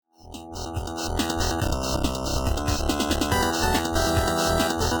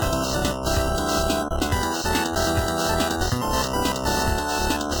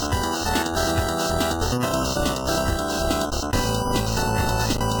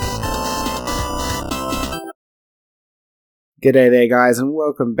G'day there, guys, and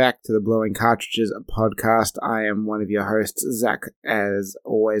welcome back to the Blowing Cartridges podcast. I am one of your hosts, Zach, as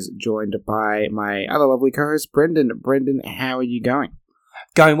always, joined by my other lovely co-host, Brendan. Brendan, how are you going?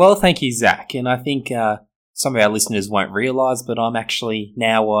 Going well, thank you, Zach. And I think some of our listeners won't realise, but I'm actually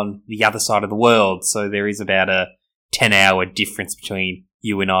now on the other side of the world, so there is about a 10-hour difference between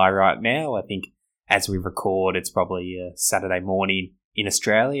you and I right now. I think as we record, it's probably Saturday morning in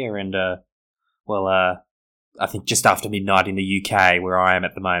Australia, and I think just after midnight in the UK where I am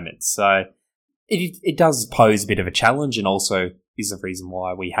at the moment. So it does pose a bit of a challenge, and also is the reason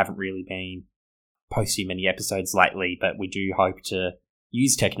why we haven't really been posting many episodes lately, but we do hope to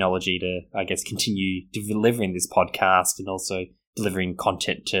use technology to, I guess, continue delivering this podcast and also delivering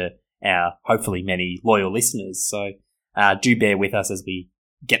content to our hopefully many loyal listeners. So do bear with us as we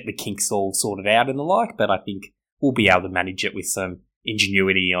get the kinks all sorted out and the like, but I think we'll be able to manage it with some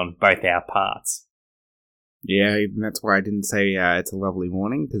ingenuity on both our parts. Yeah, that's why I didn't say it's a lovely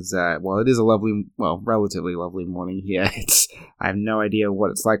morning, because, it is a relatively lovely morning here. I have no idea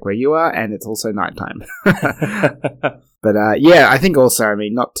what it's like where you are, and it's also nighttime. But, I think also,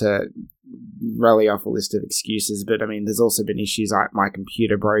 not to rally off a list of excuses, but, there's also been issues. My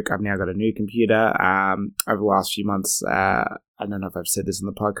computer broke. I've now got a new computer. Over the last few months, I don't know if I've said this in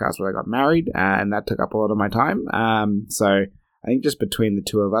the podcast, but I got married, and that took up a lot of my time. So I think just between the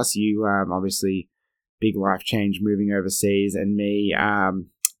two of us, you obviously... big life change moving overseas, and me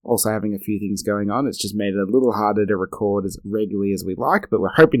also having a few things going on. It's just made it a little harder to record as regularly as we like, but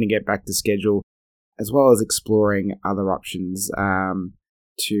we're hoping to get back to schedule, as well as exploring other options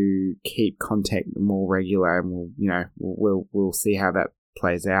to keep content more regular, and we'll see how that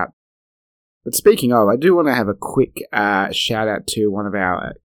plays out. But speaking of, I do want to have a quick shout out to one of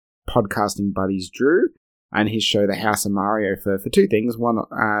our podcasting buddies, Drew, and his show, The House of Mario, for two things. One,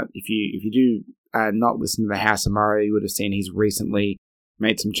 if you do not listen to The House of Mario, you would have seen he's recently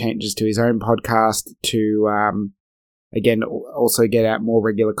made some changes to his own podcast to, again, also get out more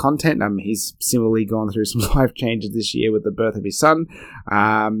regular content. He's similarly gone through some life changes this year with the birth of his son,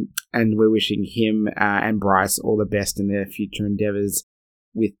 and we're wishing him and Bryce all the best in their future endeavours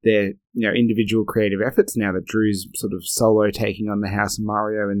with their individual creative efforts, now that Drew's sort of solo taking on The House of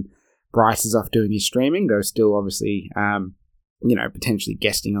Mario and Bryce is off doing his streaming, though still obviously... potentially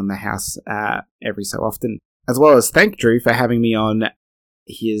guesting on the house every so often, as well as thank Drew for having me on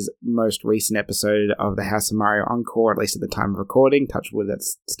his most recent episode of the House of Mario Encore, at least at the time of recording. Touch wood,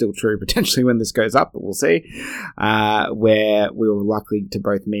 that's still true potentially when this goes up, but we'll see, where we were lucky to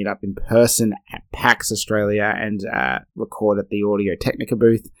both meet up in person at PAX Australia and record at the Audio Technica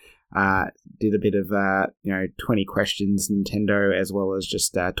booth. Did a bit of 20 questions Nintendo, as well as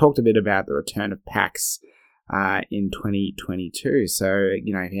just talked a bit about the return of PAX in 2022. So, if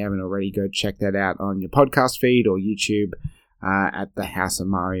you haven't already, go check that out on your podcast feed or YouTube at the House of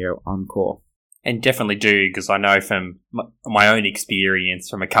Mario Encore. And definitely do, because I know from my own experience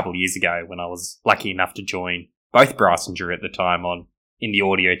from a couple of years ago when I was lucky enough to join both Bryce and Drew at the time in the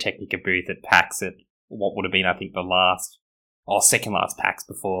Audio Technica booth at PAX at what would have been, I think, second last PAX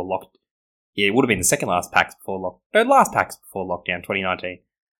before it would have been the second last PAX before last PAX before lockdown, 2019.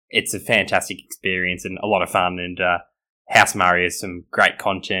 It's a fantastic experience and a lot of fun, and House Mario is some great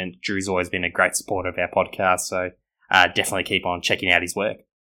content. Drew's always been a great supporter of our podcast, so definitely keep on checking out his work.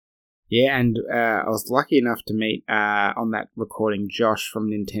 Yeah, and I was lucky enough to meet on that recording Josh from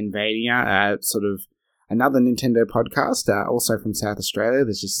Nintenvania, sort of another Nintendo podcast, also from South Australia.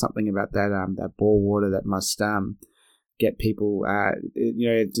 There's just something about that bore water that must get people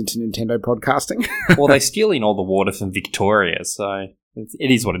into Nintendo podcasting. Well, they're stealing all the water from Victoria, so...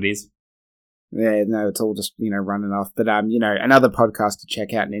 It is what it is. Yeah, no, it's all just, running off. But, another podcast to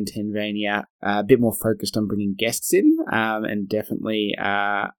check out, Nintenvania, a bit more focused on bringing guests in, and definitely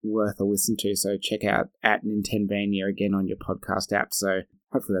worth a listen to. So check out at Nintenvania again on your podcast app. So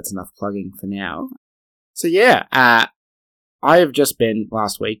hopefully that's enough plugging for now. So yeah, I have just been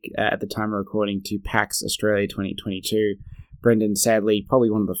last week at the time of recording to PAX Australia 2022. Brendan, sadly, probably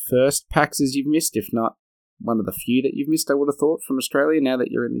one of the first PAXs you've missed, if not one of the few that you've missed, I would have thought, from Australia, now that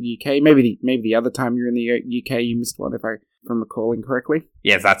you're in the UK. Maybe the other time you're in the UK you missed one, if I'm recalling correctly.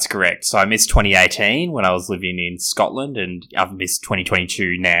 Yeah, that's correct. So I missed 2018 when I was living in Scotland, and I've missed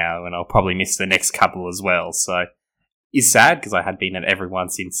 2022 now, and I'll probably miss the next couple as well. So it's sad, because I had been at everyone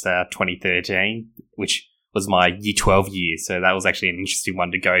since 2013, which was my Year 12 year. So that was actually an interesting one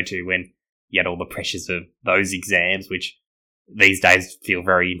to go to when you had all the pressures of those exams, which these days feel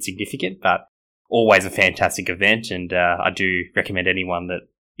very insignificant, but always a fantastic event, and I do recommend anyone that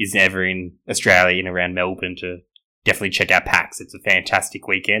is ever in Australia and around Melbourne to definitely check out PAX. It's a fantastic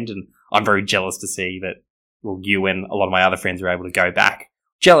weekend, and I'm very jealous to see that well, you and a lot of my other friends were able to go back.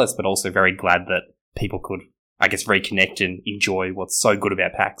 Jealous, but also very glad that people could, I guess, reconnect and enjoy what's so good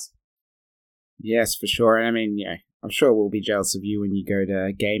about PAX. Yes, for sure. And I mean, I'm sure we'll be jealous of you when you go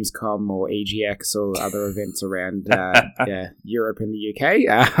to Gamescom or EGX or other events around Europe and the UK.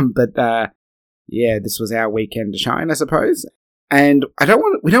 This was our weekend to shine, I suppose. And we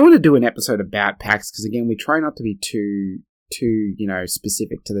don't want to do an episode about PAX because, again, we try not to be too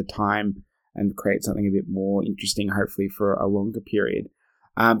specific to the time and create something a bit more interesting, hopefully for a longer period.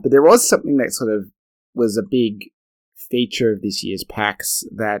 But there was something that sort of was a big feature of this year's PAX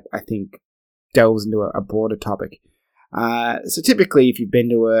that I think delves into a broader topic. So typically, if you've been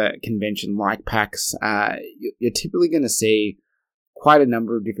to a convention like PAX, you're typically going to see quite a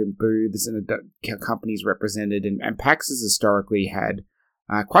number of different booths and companies represented. And PAX has historically had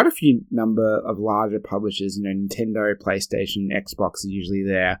quite a few number of larger publishers. Nintendo, PlayStation, Xbox is usually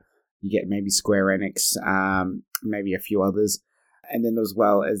there. You get maybe Square Enix, maybe a few others. And then as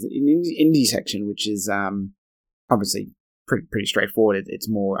well as an indie section, which is obviously pretty straightforward. It's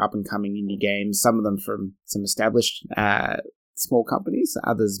more up-and-coming indie games, some of them from some established small companies,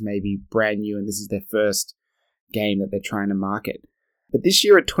 others maybe brand new, and this is their first game that they're trying to market. But this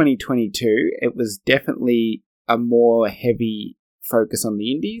year at 2022, it was definitely a more heavy focus on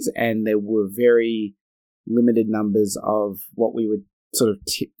the indies, and there were very limited numbers of what we would sort of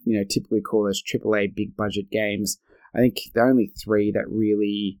typically call as AAA big-budget games. I think the only three that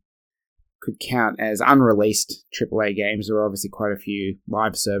really could count as unreleased AAA games, there were obviously quite a few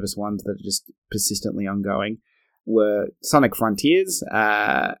live service ones that are just persistently ongoing, were Sonic Frontiers,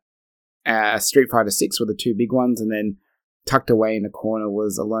 Street Fighter 6 were the two big ones, and then tucked away in a corner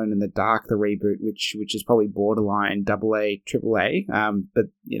was Alone in the Dark, the reboot, which is probably borderline AA, AAA, but,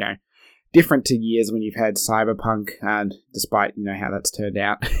 different to years when you've had Cyberpunk, despite, how that's turned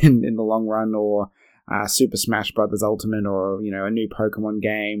out in the long run, or Super Smash Bros. Ultimate, or, a new Pokemon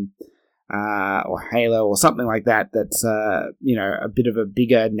game, or Halo, or something like that, that's, a bit of a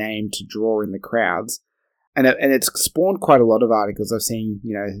bigger name to draw in the crowds. And it's spawned quite a lot of articles. I've seen,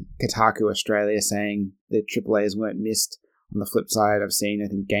 Kotaku Australia saying that AAAs weren't missed. On the flip side, I've seen, I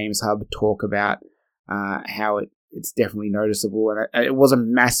think, Games Hub talk about how it's definitely noticeable. And it was a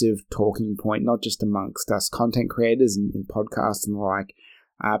massive talking point, not just amongst us content creators and podcasts and the like,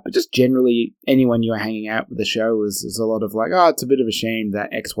 but just generally anyone you were hanging out with the show was a lot of like, oh, it's a bit of a shame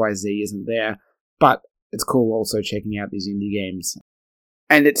that XYZ isn't there, but it's cool also checking out these indie games.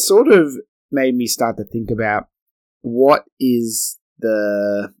 And it sort of made me start to think about what is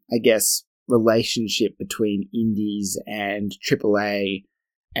the, I guess, relationship between indies and AAA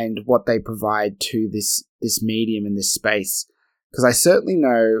and what they provide to this medium and this space. Because I certainly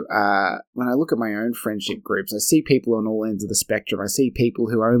know when I look at my own friendship groups, I see people on all ends of the spectrum. I see people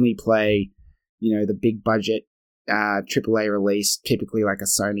who only play, the big budget AAA release, typically like a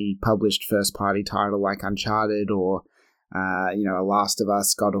Sony published first party title like Uncharted or A Last of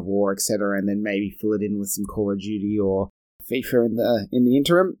Us, God of War, etc., and then maybe fill it in with some Call of Duty or FIFA in the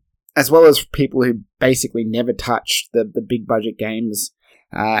interim, as well as people who basically never touch the big budget games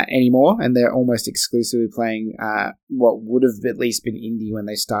anymore, and they're almost exclusively playing what would have at least been indie when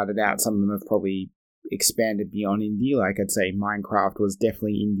they started out. Some of them have probably expanded beyond indie. Like I'd say Minecraft was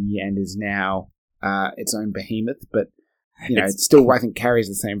definitely indie and is now its own behemoth, but it still, I think, carries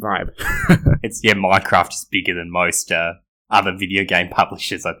the same vibe. Minecraft is bigger than most other video game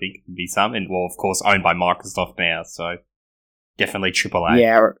publishers, I think, would be some, and of course owned by Microsoft now, so definitely AAA.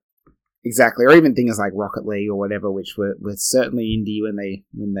 Yeah, exactly. Or even things like Rocket League or whatever, which were certainly indie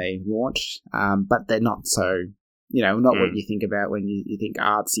when they launched, but they're not so, not what you think about when you think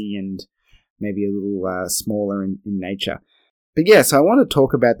artsy and maybe a little smaller in nature. But yeah, so I want to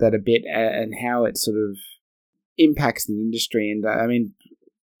talk about that a bit and how it sort of impacts the industry. And I mean,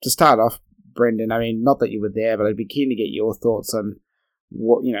 to start off, Brendan, I mean, not that you were there, but I'd be keen to get your thoughts on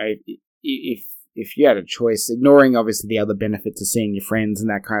what, if you had a choice, ignoring obviously the other benefits of seeing your friends and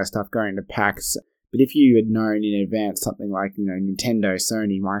that kind of stuff going to PAX, but if you had known in advance something like, Nintendo,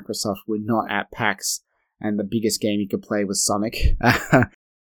 Sony, Microsoft were not at PAX and the biggest game you could play was Sonic,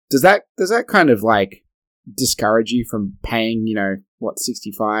 does that kind of like discourage you from paying,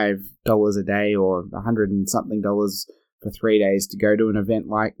 $65 a day or $100 and something for 3 days to go to an event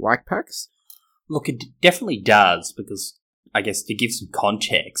like PAX? Look, it definitely does, because I guess to give some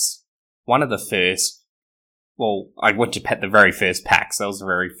context, one of the first, I went to the very first PAX. That was the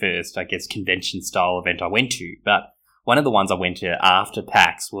very first, I guess, convention-style event I went to. But one of the ones I went to after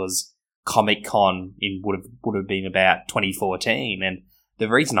PAX was Comic-Con would have been about 2014. And the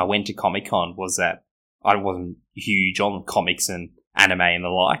reason I went to Comic-Con was that I wasn't huge on comics and anime and the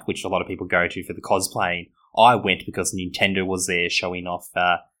like, which a lot of people go to for the cosplaying. I went because Nintendo was there showing off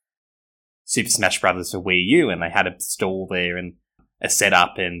Super Smash Brothers for Wii U, and they had a stall there and a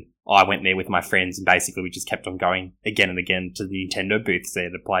setup, and I went there with my friends, and basically we just kept on going again and again to the Nintendo booths there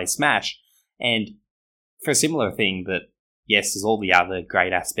to play Smash. And for a similar thing that, yes, there's all the other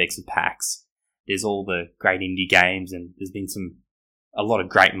great aspects of PAX. There's all the great indie games, and there's been a lot of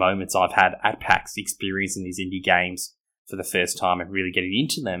great moments I've had at PAX experiencing these indie games for the first time and really getting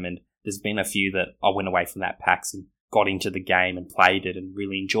into them. And there's been a few that I went away from that PAX and got into the game and played it and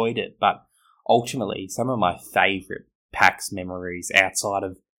really enjoyed it. But ultimately, some of my favourite PAX memories outside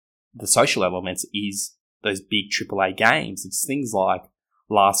of the social elements is those big AAA games. It's things like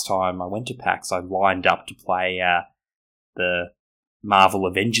last time I went to PAX, I lined up to play the Marvel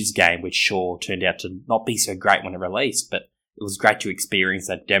Avengers game, which sure turned out to not be so great when it released, but it was great to experience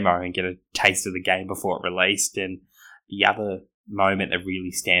that demo and get a taste of the game before it released. And the other moment that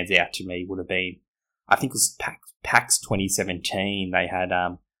really stands out to me would have been, I think it was PAX 2017. They had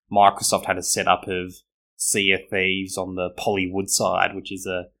Microsoft had a setup of Sea of Thieves on the Pollywood side, which is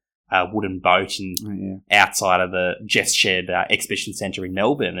a wooden boat, and outside of the Jess Shed Exhibition Centre in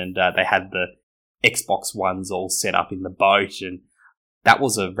Melbourne, and they had the Xbox Ones all set up in the boat, and that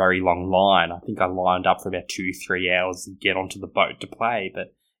was a very long line. I think I lined up for about 2-3 hours to get onto the boat to play,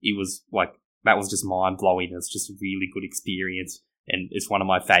 but it was like, that was just mind-blowing. It's just a really good experience, and it's one of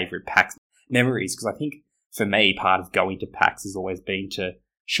my favourite PAX memories, because I think for me, part of going to PAX has always been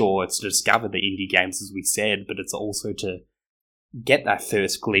it's to discover the indie games, as we said, but it's also to get that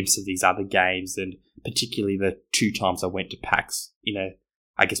first glimpse of these other games. And particularly the 2 times I went to PAX in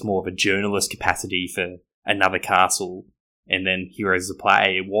I guess more of a journalist capacity for Another Castle and then Heroes of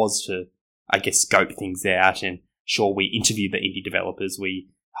Play, it was to, I guess, scope things out. And sure, we interviewed the indie developers, we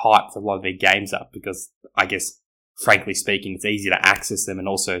hyped a lot of their games up because, I guess, frankly speaking, it's easy to access them, and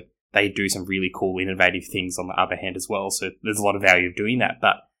also they do some really cool, innovative things on the other hand as well. So there's a lot of value of doing that,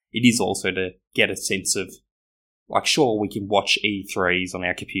 but it is also to get a sense of, like, sure, we can watch E3s on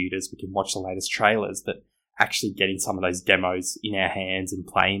our computers, we can watch the latest trailers, but actually getting some of those demos in our hands and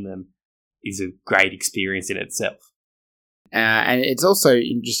playing them is a great experience in itself. And it's also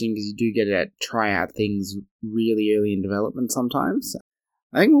interesting because you do get to try out things really early in development sometimes.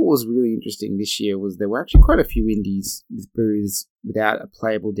 I think what was really interesting this year was there were actually quite a few indies with booths without a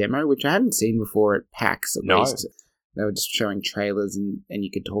playable demo, which I hadn't seen before at PAX at least. They were just showing trailers and you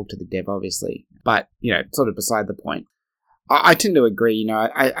could talk to the dev, obviously. But, sort of beside the point. I tend to agree.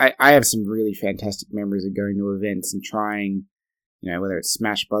 I have some really fantastic memories of going to events and trying, whether it's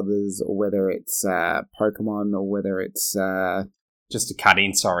Smash Brothers or whether it's Pokemon or whether it's... Just to cut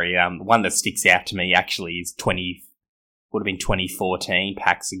in, sorry, one that sticks out to me actually is 2014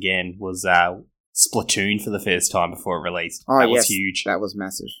 PAX again, was Splatoon for the first time before it released. Oh, that yes, was huge. That was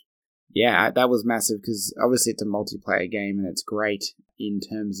massive. Yeah, that was massive because obviously it's a multiplayer game and it's great in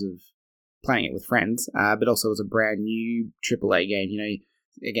terms of playing it with friends, but also it was a brand new AAA game.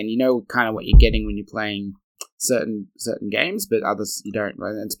 Again, kind of what you're getting when you're playing certain games, but others you don't,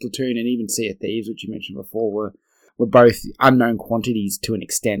 right? And Splatoon and even Sea of Thieves, which you mentioned before, were both unknown quantities to an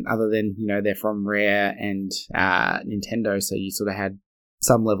extent, other than, they're from Rare and Nintendo, so you sort of had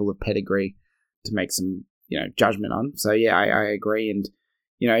some level of pedigree to make some, judgment on. So yeah, I agree. And,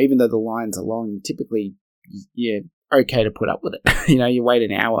 even though the lines are long, typically you're okay to put up with it. You wait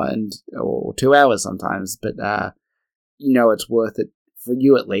an hour or 2 hours sometimes, but it's worth it for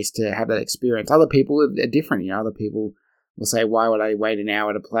you at least to have that experience. Other people are different. Other people will say, why would I wait an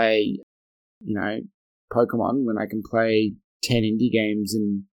hour to play, Pokemon when I can play 10 indie games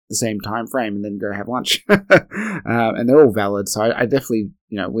in the same time frame and then go have lunch? And they're all valid. So I definitely,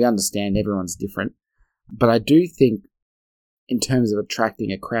 we understand everyone's different. But I do think in terms of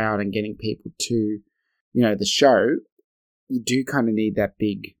attracting a crowd and getting people to, the show, you do kind of need that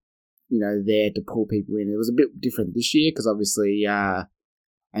big, there to pull people in. It was a bit different this year because obviously I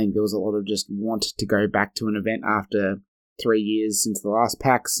think there was a lot of just want to go back to an event after 3 years since the last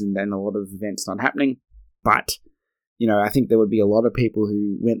PAX, and then a lot of events not happening. But, I think there would be a lot of people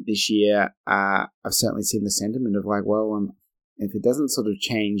who went this year. I've certainly seen the sentiment of like, well, if it doesn't sort of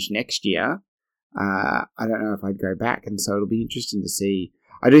change next year, I don't know if I'd go back. And so it'll be interesting to see.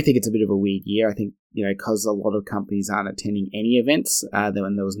 I do think it's a bit of a weird year. I think, because a lot of companies aren't attending any events,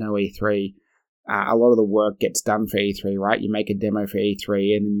 when there was no E3, a lot of the work gets done for E3, right? You make a demo for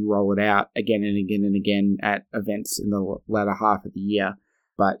E3 and then you roll it out again and again and again at events in the latter half of the year.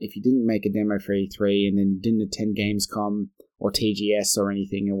 But if you didn't make a demo for E3 and then didn't attend Gamescom or TGS or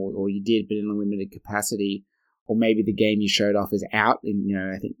anything, or you did but in a limited capacity, or maybe the game you showed off is out, and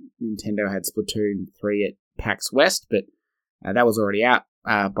I think Nintendo had Splatoon 3 at PAX West, but that was already out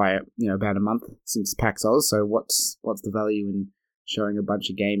by about a month since PAX Oz. So what's the value in showing a bunch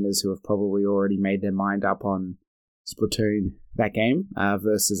of gamers who have probably already made their mind up on Splatoon, that game,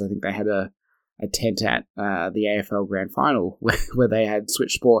 versus I think they had a tent at the AFL Grand Final where they had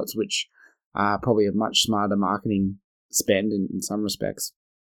Switch Sports, which probably a much smarter marketing spend in some respects.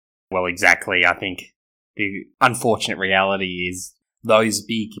 Well, exactly. I think the unfortunate reality is those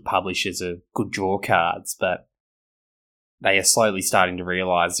big publishers are good draw cards, but they are slowly starting to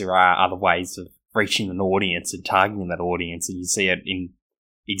realise there are other ways of reaching an audience and targeting that audience, and you see it in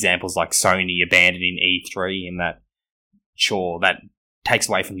examples like Sony abandoning E3, and that, sure, that takes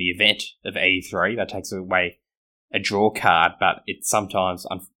away from the event of E3, that takes away a draw card, but it's sometimes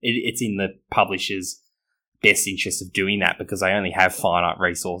it's in the publisher's best interest of doing that because they only have finite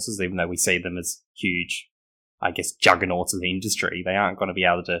resources, even though we see them as huge, I guess, juggernauts of the industry. They aren't going to be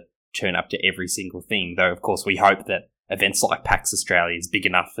able to turn up to every single thing, though of course we hope that events like PAX Australia is big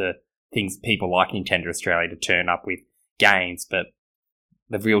enough for people like Nintendo Australia to turn up with games, but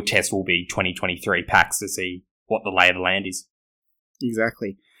the real test will be 2023 PAX to see what the lay of the land is.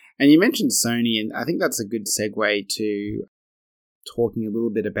 Exactly. And you mentioned Sony, and I think that's a good segue to talking a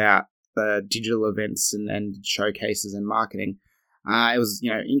little bit about the digital events and showcases and marketing. It was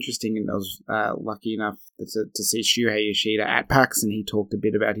interesting, and I was lucky enough to see Shuhei Yoshida at PAX, and he talked a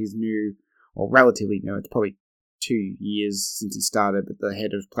bit about his new, or relatively new, it's probably 2 years since he started, but the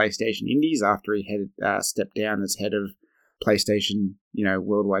head of PlayStation Indies after he had stepped down as head of PlayStation,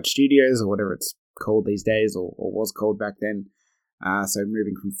 Worldwide Studios, or whatever it's called these days, or was called back then. So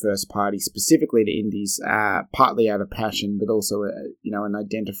moving from first party specifically to indies, partly out of passion, but also an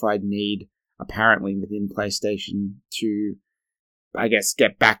identified need apparently within PlayStation to, I guess,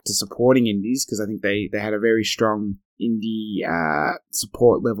 get back to supporting indies, because I think they had a very strong indie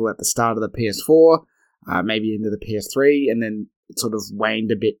support level at the start of the PS4, maybe into the PS3, and then it sort of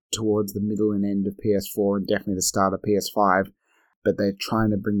waned a bit towards the middle and end of PS4 and definitely the start of PS5. But they're trying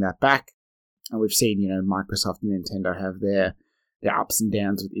to bring that back, and we've seen Microsoft and Nintendo have their ups and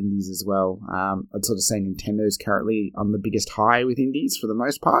downs with indies as well. I'd sort of say Nintendo's currently on the biggest high with indies for the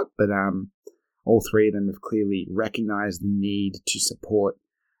most part, but all three of them have clearly recognized the need to support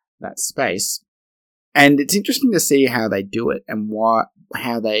that space. And it's interesting to see how they do it and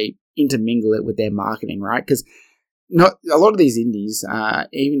how they intermingle it with their marketing, right? Because not a lot of these indies,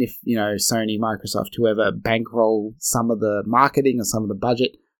 even if Sony, Microsoft, whoever bankroll some of the marketing or some of the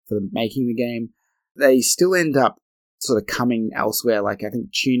budget for making the game, they still end up sort of coming elsewhere. Like I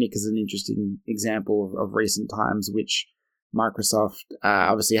think Tunic is an interesting example of recent times, which Microsoft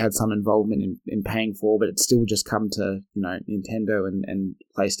obviously had some involvement in paying for, but it's still just come to Nintendo and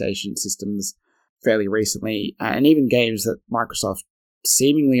PlayStation systems fairly recently, and even games that Microsoft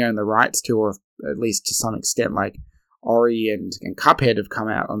seemingly own the rights to, or at least to some extent, like Ori and Cuphead have come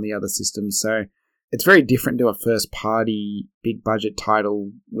out on the other systems. So it's very different to a first party big budget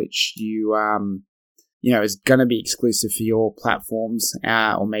title, which is going to be exclusive for your platforms,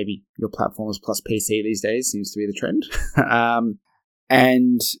 or maybe your platforms plus PC these days seems to be the trend.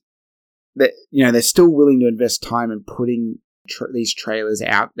 And that they're still willing to invest time in putting these trailers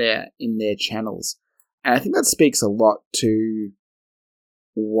out there in their channels, and I think that speaks a lot to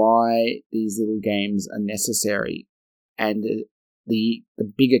why these little games are necessary. And the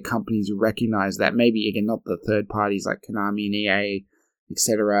bigger companies recognize that. Maybe again, not the third parties like Konami and EA,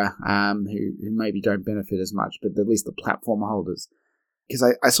 etc., who maybe don't benefit as much, but at least the platform holders.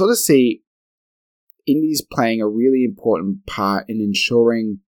 Because I sort of see indies playing a really important part in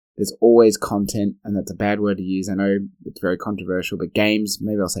ensuring there's always content, and that's a bad word to use, I know it's very controversial, but games,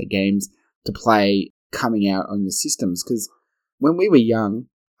 maybe I'll say games, to play coming out on your systems. Because when we were young,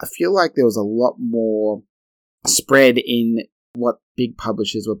 I feel like there was a lot more spread in what big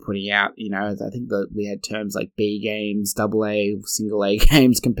publishers were putting out. I think that we had terms like B games, AA, single A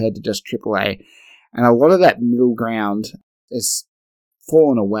games compared to just AAA. And a lot of that middle ground has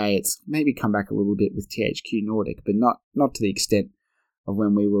fallen away. It's maybe come back a little bit with THQ Nordic, but not to the extent of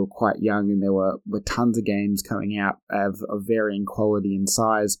when we were quite young and there were tons of games coming out of varying quality and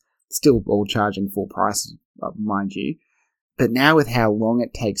size, still all charging full price, mind you. But now with how long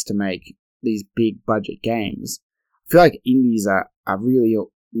it takes to make these big budget games, I feel like indies are really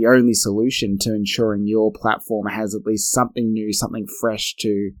the only solution to ensuring your platform has at least something new, something fresh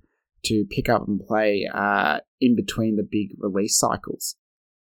to pick up and play in between the big release cycles.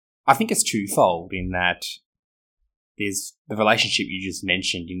 I think it's twofold in that there's the relationship you just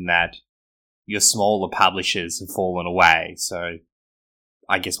mentioned in that your smaller publishers have fallen away. So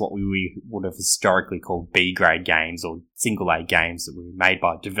I guess what we would have historically called B-grade games or single-A games that were made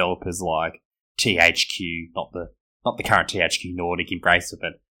by developers like THQ, not the not the current THQ Nordic Embracer,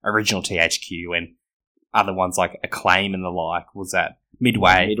 but original THQ and other ones like Acclaim and the like, was that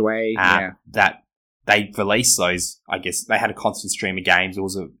Midway. That they released those, I guess, they had a constant stream of games. It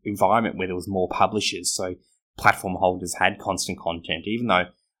was an environment where there was more publishers, so platform holders had constant content, even though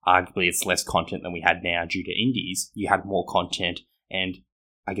arguably it's less content than we had now due to indies. You had more content, and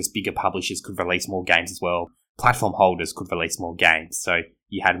I guess bigger publishers could release more games as well. Platform holders could release more games, so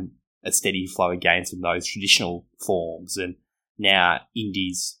you had a steady flow of games from those traditional forms. And now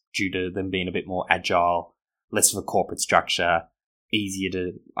indies, due to them being a bit more agile, less of a corporate structure, easier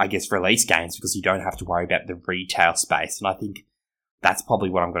to, I guess, release games because you don't have to worry about the retail space. And I think that's probably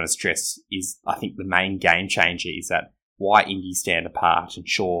what I'm going to stress is I think the main game changer is that why indies stand apart. And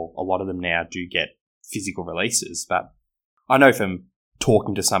sure, a lot of them now do get physical releases, but I know from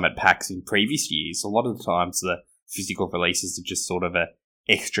talking to some at PAX in previous years, a lot of the times the physical releases are just sort of a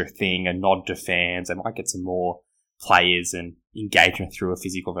extra thing, a nod to fans. They might get some more players and engagement through a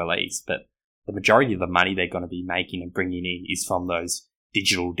physical release, but the majority of the money they're going to be making and bringing in is from those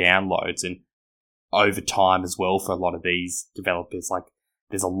digital downloads. And over time as well, for a lot of these developers, like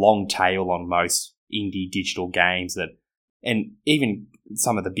there's a long tail on most indie digital games that, and even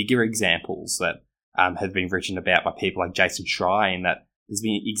some of the bigger examples that have been written about by people like Jason Schreier, and that there's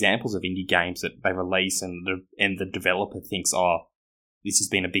been examples of indie games that they release and the developer thinks, oh, this has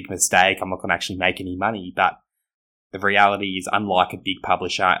been a big mistake, I'm not going to actually make any money. But the reality is, unlike a big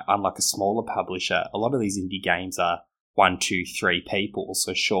publisher, unlike a smaller publisher, a lot of these indie games are 1, 2, 3 people.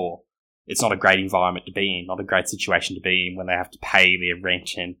 So sure, it's not a great environment to be in, not a great situation to be in when they have to pay their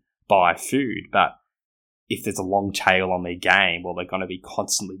rent and buy food. But if there's a long tail on their game, well, they're going to be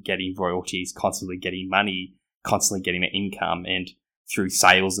constantly getting royalties, constantly getting money, constantly getting an income, and through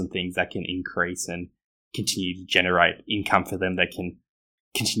sales and things that can increase and continue to generate income for them that can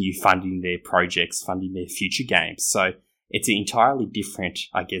continue funding their projects, funding their future games. So it's an entirely different,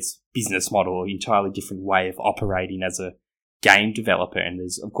 I guess, business model, entirely different way of operating as a game developer. And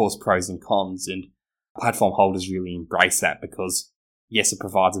there's, of course, pros and cons, and platform holders really embrace that because, yes, it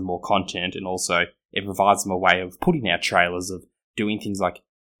provides them more content, and also it provides them a way of putting out trailers, of doing things like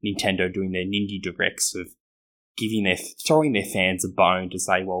Nintendo doing their Nindy Directs, of throwing their fans a bone to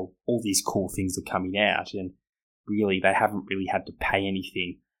say, well, all these cool things are coming out, and really they haven't really had to pay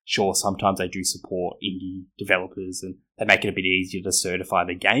anything. Sure, sometimes they do support indie developers and they make it a bit easier to certify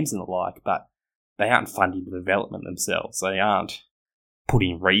their games and the like, but they aren't funding the development themselves. They aren't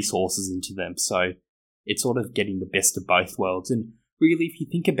putting resources into them. So it's sort of getting the best of both worlds. And really, if you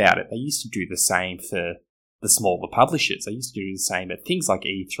think about it, they used to do the same for the smaller publishers. They used to do the same at things like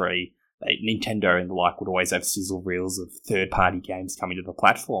E3. Nintendo and the like would always have sizzle reels of third-party games coming to the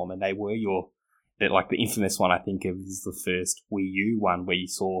platform, and they were like the infamous one I think of is the first Wii U one where you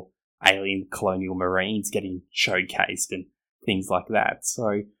saw Alien Colonial Marines getting showcased and things like that.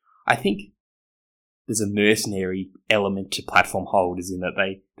 So I think there's a mercenary element to platform holders in that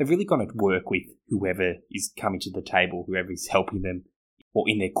they're really going to work with whoever is coming to the table, whoever is helping them, or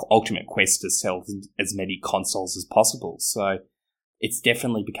in their ultimate quest to sell as many consoles as possible. So it's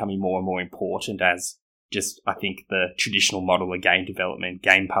definitely becoming more and more important as just, I think, the traditional model of game development,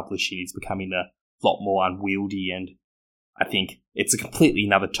 game publishing is becoming a lot more unwieldy, and I think it's a completely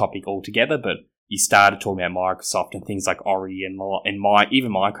another topic altogether, but you started talking about Microsoft and things like Ori and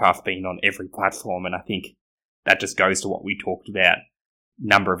even Minecraft being on every platform, and I think that just goes to what we talked about a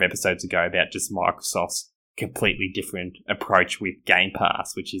number of episodes ago about just Microsoft's completely different approach with Game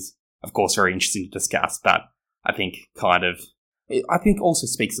Pass, which is, of course, very interesting to discuss, but I think also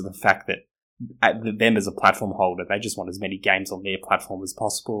speaks to the fact that them as a platform holder, they just want as many games on their platform as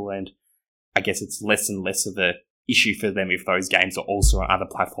possible, and I guess it's less and less of a issue for them if those games are also on other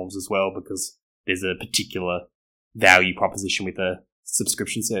platforms as well, because there's a particular value proposition with a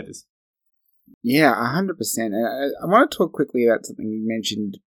subscription service. Yeah, 100%. And I want to talk quickly about something you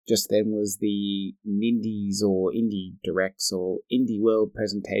mentioned just then, was the Nindies or Indie Directs or Indie World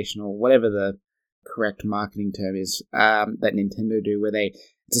presentation, or whatever the correct marketing term is, that Nintendo do, where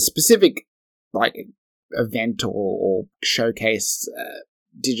it's a specific like event or showcase,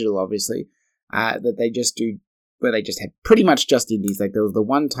 digital obviously, that they just do, where they just had pretty much just indies. Like there was the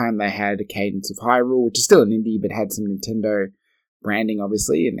one time they had a Cadence of Hyrule, which is still an indie, but had some Nintendo branding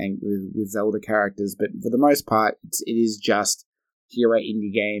obviously, and with Zelda characters. But for the most part, it is just here are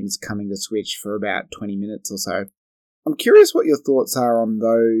indie games coming to Switch for about 20 minutes or so. I'm curious what your thoughts are on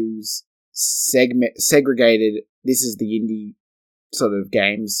those segregated, this is the indie sort of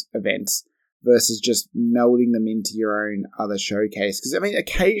games events, versus just melding them into your own other showcase. Because, I mean,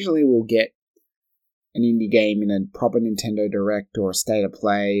 occasionally we'll get an indie game in a proper Nintendo Direct or a State of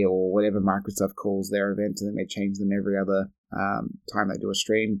Play or whatever Microsoft calls their events. I think they change them every other time they do a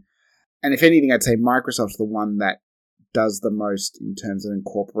stream. And if anything, I'd say Microsoft's the one that does the most in terms of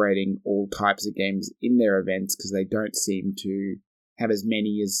incorporating all types of games in their events, because they don't seem to have as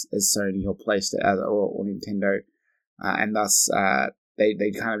many as Sony or PlayStation or Nintendo, and thus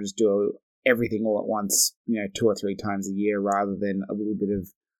they kind of just do everything all at once, 2 or 3 times a year, rather than a little bit of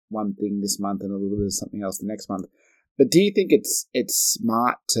one thing this month and a little bit of something else the next month. But do you think it's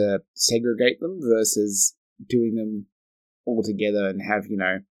smart to segregate them versus doing them all together and have,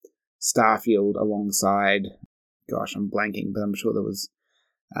 Starfield alongside, gosh, I'm blanking, but I'm sure there was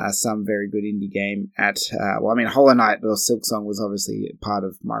some very good indie game at, Hollow Knight or Silksong was obviously part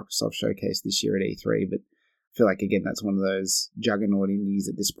of Microsoft Showcase this year at E3, but I feel like, again, that's one of those juggernaut indies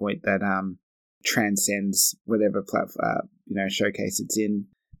at this point that transcends whatever showcase it's in.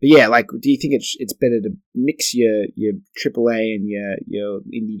 But yeah, do you think it's better to mix your AAA and your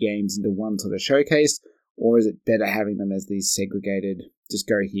indie games into one sort of showcase, or is it better having them as these segregated, just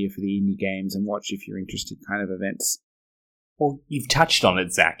go here for the indie games and watch if you're interested kind of events? Well, you've touched on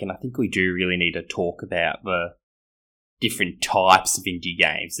it, Zach, and I think we do really need to talk about the different types of indie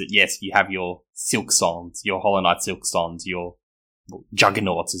games. That yes, you have your Silksongs, your Hollow Knight Silksongs, your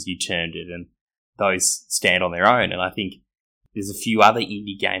juggernauts as you termed it, and those stand on their own. And I think there's a few other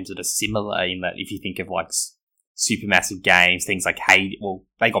indie games that are similar in that if you think of Supermassive Games, things like Hades. Well,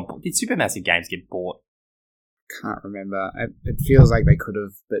 did Supermassive Games get bought? Can't remember. It feels like they could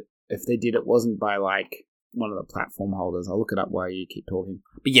have, but if they did, it wasn't by one of the platform holders. I'll look it up while you keep talking.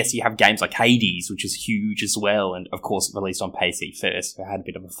 But yes, you have games like Hades, which is huge as well, and of course released on PC first, so it had a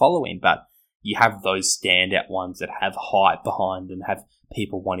bit of a following, but you have those standout ones that have hype behind them, have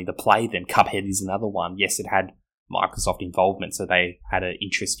people wanting to play them. Cuphead is another one. Yes, it had Microsoft involvement, so they had an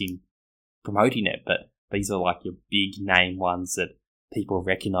interest in promoting it, but these are your big name ones that people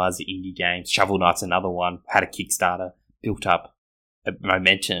recognise the indie games. Shovel Knight's another one, had a Kickstarter, built up a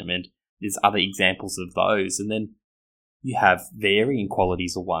momentum, and there's other examples of those. And then you have varying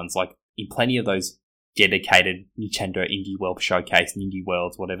qualities of ones, in plenty of those dedicated Nintendo Indie World Showcase, Indie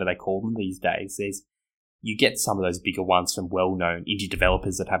Worlds, whatever they call them these days, you get some of those bigger ones from well-known indie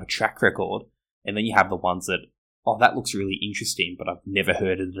developers that have a track record, and then you have the ones that, that looks really interesting, but I've never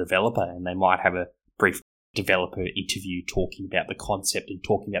heard of the developer, and they might have a brief developer interview talking about the concept and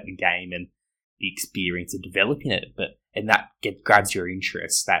talking about the game and the experience of developing it, and that grabs your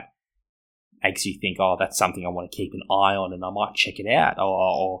interest. That makes you think, that's something I want to keep an eye on, and I might check it out,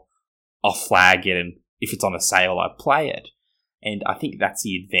 or I'll flag it, and if it's on a sale, I play it. And I think that's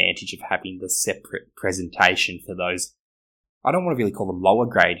the advantage of having the separate presentation for those. I don't want to really call them lower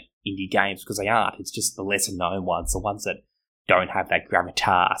grade indie games, because they aren't. It's just the lesser known ones, the ones that don't have that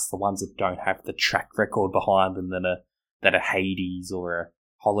gravitas, the ones that don't have the track record behind them that a Hades or a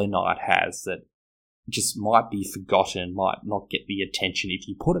Hollow Knight has, that just might be forgotten, might not get the attention if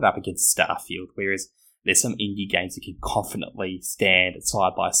you put it up against Starfield, whereas there's some indie games that can confidently stand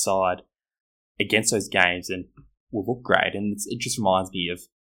side by side against those games and will look great. And it just reminds me of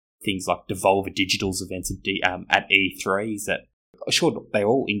things like Devolver Digital's events at E3s that, sure, they're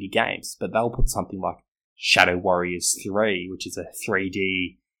all indie games, but they'll put something like Shadow Warriors 3, which is a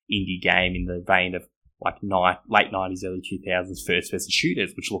 3D indie game in the vein of late 90s, early 2000s first-person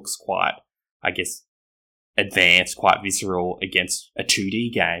shooters, which looks quite, I guess, advanced, quite visceral against a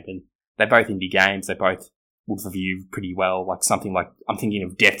 2D game. And they're both indie games. They both would review pretty well. Something like, I'm thinking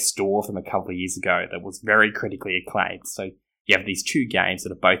of Death's Door from a couple of years ago that was very critically acclaimed. So you have these two games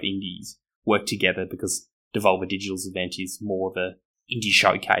that are both indies work together because Devolver Digital's event is more of a indie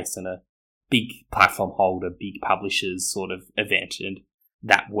showcase and a big platform holder, big publishers sort of event, and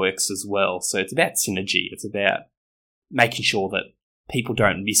that works as well. So it's about synergy. It's about making sure that people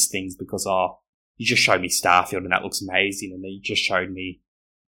don't miss things because, you just showed me Starfield and that looks amazing, and then you just showed me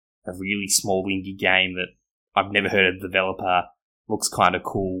a really small indie game that I've never heard of the developer, looks kind of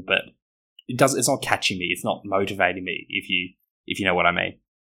cool, but it's not catching me. It's not motivating me, if you know what I mean.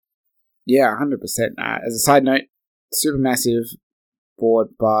 Yeah, 100%. As a side note, Supermassive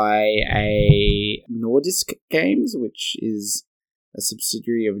bought by a Nordisk Games, which is a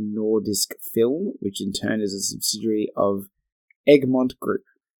subsidiary of Nordisk Film, which in turn is a subsidiary of Egmont Group.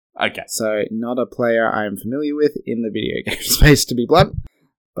 Okay. So not a player I am familiar with in the video game space, to be blunt,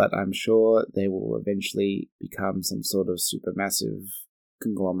 but I'm sure they will eventually become some sort of supermassive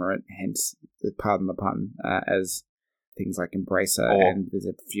conglomerate, hence, pardon the pun, as things like Embracer, and there's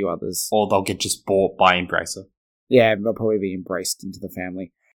a few others. Or they'll get just bought by Embracer. Yeah, they'll probably be embraced into the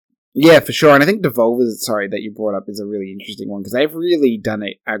family. Yeah, for sure. And I think Devolver's, that you brought up is a really interesting one because they've really done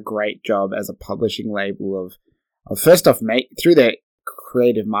a great job as a publishing label of first off, through their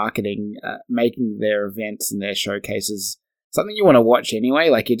creative marketing, making their events and their showcases something you want to watch anyway.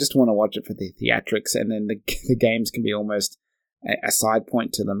 Like, you just want to watch it for the theatrics, and then the games can be almost a side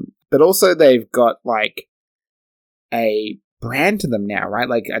point to them. But also, they've got, like, a brand to them now, right?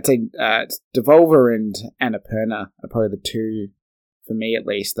 Like, I'd say Devolver and Annapurna are probably the two, for me at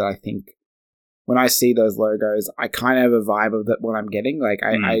least, that I think when I see those logos, I kind of have a vibe of that what I'm getting. Like,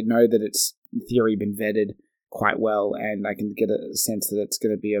 I know that it's, in theory, been vetted quite well, and I can get a sense that it's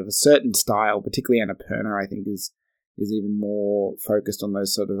going to be of a certain style, particularly Annapurna, I think, is even more focused on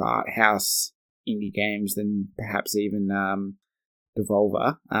those sort of art house indie games than perhaps even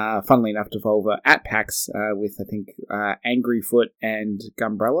Devolver. Funnily enough, Devolver at PAX with, I think, Angry Foot and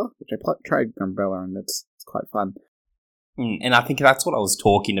Gumbrella, which I tried Gumbrella, and it's quite fun. And I think that's what I was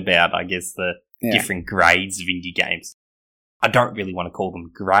talking about, I guess, the different grades of indie games. I don't really want to call them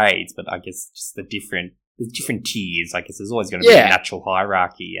grades, but I guess just the different tiers. I guess there's always going to be a natural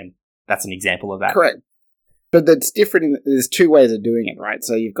hierarchy, and that's an example of that. Correct. But that's different. There's two ways of doing it, right?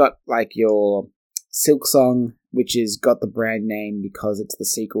 So you've got, like, your Silksong, which has got the brand name because it's the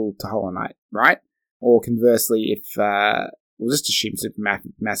sequel to Hollow Knight, right? Or conversely, if we'll just assume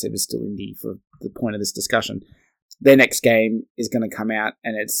Supermassive is still indie for the point of this discussion, their next game is going to come out,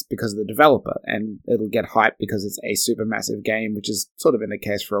 and it's because of the developer, and it'll get hyped because it's a Supermassive game, which has sort of been the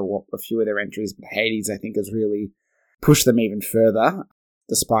case for a few of their entries. But Hades, I think, has really pushed them even further,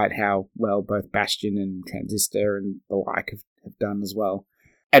 despite how well both Bastion and Transistor and the like have done as well.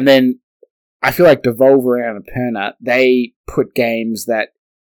 And then I feel like Devolver and Annapurna, they put games that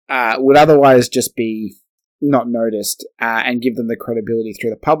would otherwise just be not noticed and give them the credibility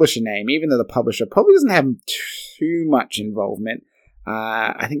through the publisher name, even though the publisher probably doesn't have too much involvement.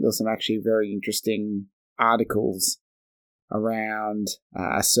 I think there's some actually very interesting articles around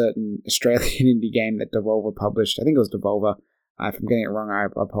a certain Australian indie game that Devolver published. I think it was Devolver. If I'm getting it wrong, I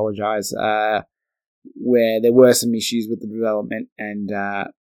apologise. Where there were some issues with the development, and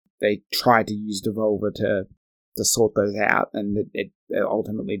they tried to use Devolver to sort those out, and it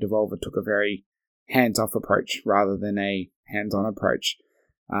ultimately Devolver took a very hands-off approach rather than a hands-on approach,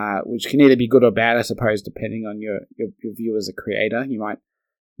 which can either be good or bad, I suppose, depending on your view as a creator. You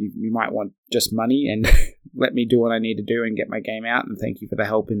might want just money and let me do what I need to do and get my game out, and thank you for the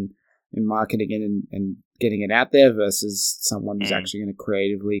help in marketing it and getting it out there, versus someone who's actually going to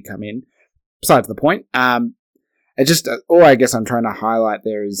creatively come in. Besides the point, it just all I guess I'm trying to highlight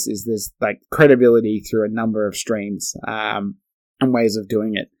there is this, like, credibility through a number of streams and ways of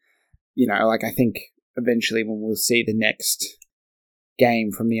doing it. You know, like, I think eventually when we'll see the next game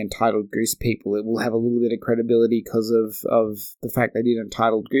from the Entitled Goose people, it will have a little bit of credibility because of the fact they did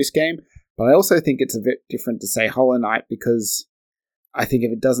Entitled Goose Game. But I also think it's a bit different to say Hollow Knight, because I think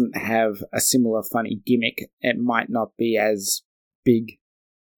if it doesn't have a similar funny gimmick, it might not be as big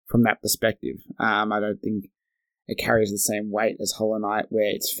from that perspective. I don't think it carries the same weight as Hollow Knight, where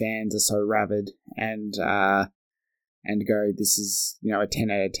its fans are so rabid and go, this is, a 10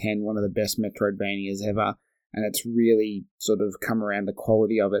 out of 10, one of the best Metroidvanias ever. And it's really sort of come around the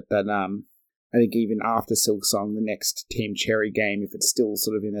quality of it that I think even after Silksong, the next Team Cherry game, if it's still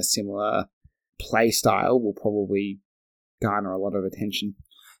sort of in a similar play style, will probably garner a lot of attention.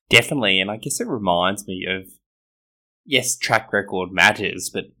 Definitely, and I guess it reminds me of, yes, track record matters,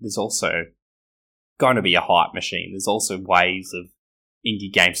 but there's also going to be a hype machine. There's also ways of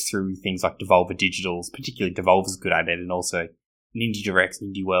indie games through things like Devolver Digitals, particularly Devolver's good at it, and also Indie Directs,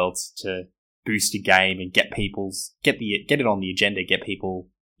 Indie Worlds, to boost a game and get it on the agenda, get people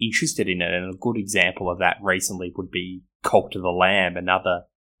interested in it. And a good example of that recently would be Cult of the Lamb, another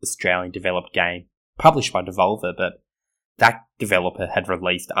Australian developed game published by Devolver, but that developer had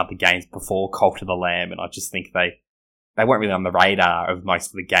released other games before Cult of the Lamb, and I just think they weren't really on the radar of most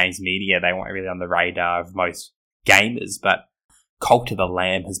of the games media. They weren't really on the radar of most gamers, but Cult of the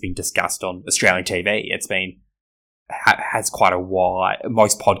Lamb has been discussed on Australian TV. It's has quite a wide,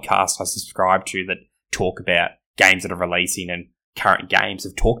 most podcasts I subscribe to that talk about games that are releasing and current games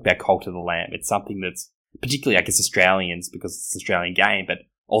have talked about Cult of the Lamb. It's something that's particularly, I guess, Australians, because it's an Australian game, but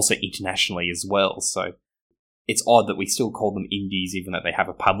also internationally as well. So it's odd that we still call them indies, even though they have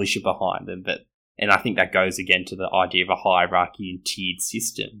a publisher behind them. And I think that goes again to the idea of a hierarchy and tiered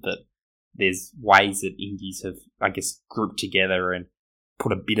system, that there's ways that indies have, I guess, grouped together and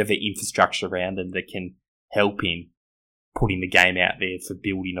put a bit of an infrastructure around them that can help in putting the game out there for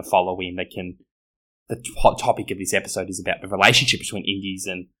building a following the hot topic of this episode is about the relationship between indies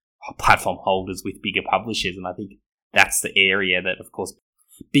and platform holders with bigger publishers. And I think that's the area that, of course,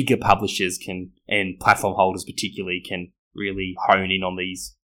 bigger publishers can, and platform holders particularly, can really hone in on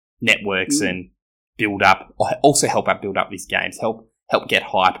these networks and also help build up these games, help get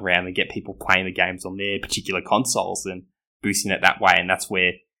hype around and get people playing the games on their particular consoles and boosting it that way. And that's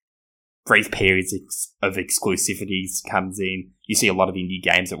where brief periods of exclusivities comes in. You see a lot of indie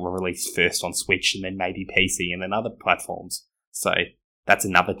games that were released first on Switch and then maybe PC and then other platforms. So that's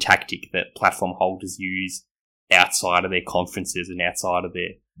another tactic that platform holders use outside of their conferences and outside of their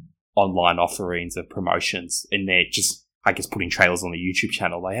online offerings of promotions. And they're just, I guess, putting trailers on the YouTube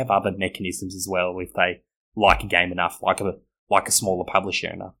channel. They have other mechanisms as well if they like a game enough, like a smaller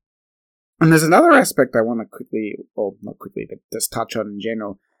publisher enough. And there's another aspect I want to quickly, or not quickly, but just touch on in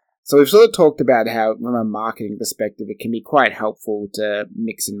general. So we've sort of talked about how, from a marketing perspective, it can be quite helpful to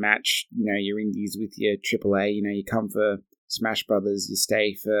mix and match, your indies with your AAA. You come for Smash Brothers, you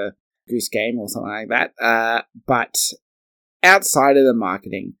stay for Goose Game or something like that. But outside of the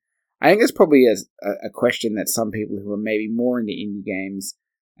marketing, I think there's probably a question that some people who are maybe more into indie games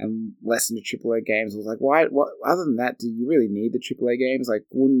and less into AAA games was like, why? What other than that, do you really need the AAA games? Like,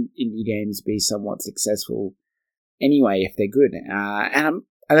 wouldn't indie games be somewhat successful anyway if they're good?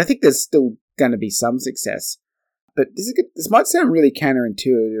 And I think there's still going to be some success. But this might sound really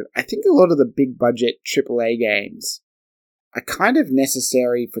counterintuitive. I think a lot of the big budget AAA games are kind of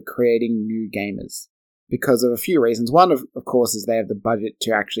necessary for creating new gamers because of a few reasons. One, of course, is they have the budget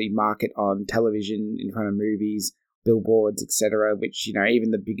to actually market on television, in front of movies, billboards, etc., which,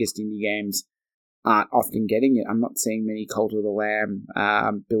 even the biggest indie games aren't often getting it. I'm not seeing many Cult of the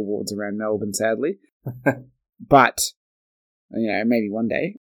Lamb billboards around Melbourne, sadly. But, maybe one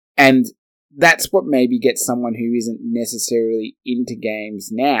day. And that's what maybe gets someone who isn't necessarily into games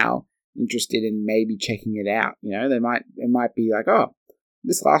now interested in maybe checking it out. It might be like, oh,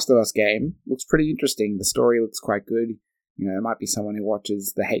 this Last of Us game looks pretty interesting. The story looks quite good. There might be someone who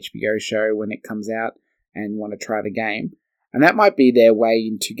watches the HBO show when it comes out and want to try the game. And that might be their way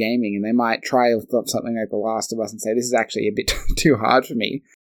into gaming. And they might try something like The Last of Us and say, this is actually a bit too hard for me.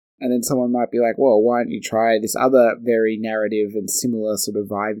 And then someone might be like, well, why don't you try this other very narrative and similar sort of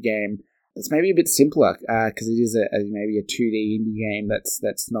vibe game that's maybe a bit simpler, because it is maybe a 2D indie game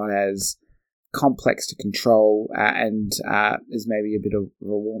that's not as complex to control and is maybe a bit of a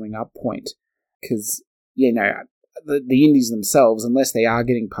warming up point. Because, the indies themselves, unless they are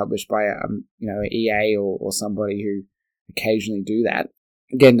getting published by EA or somebody who occasionally do that,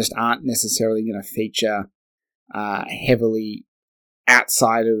 again, just aren't necessarily going to feature heavily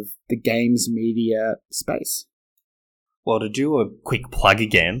outside of the games media space. Well, to do a quick plug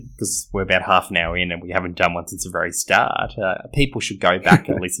again, because we're about half an hour in and we haven't done one since the very start, people should go back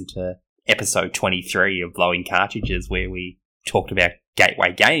and listen to episode 23 of Blowing Cartridges, where we talked about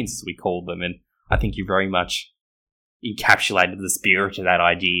gateway games, as we called them, and I think you very much encapsulated the spirit of that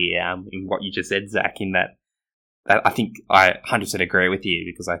idea in what you just said, Zach, in that I think I 100% agree with you,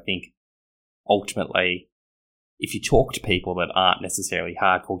 because I think ultimately, if you talk to people that aren't necessarily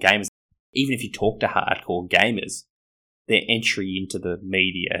hardcore gamers, even if you talk to hardcore gamers, their entry into the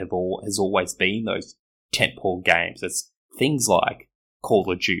media has always been those tentpole games. It's things like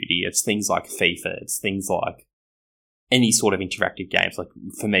Call of Duty, it's things like FIFA, it's things like any sort of interactive games. Like,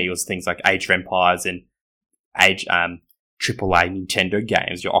 for me, it was things like Age of Empires and AAA Nintendo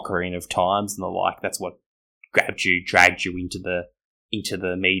games, your Ocarina of Times and the like. That's what grabbed you, dragged you into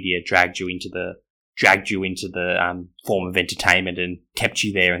the media, dragged you into the form of entertainment and kept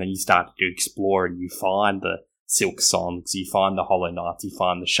you there. And then you started to explore and you find the Silk Songs, you find the Hollow Knights, you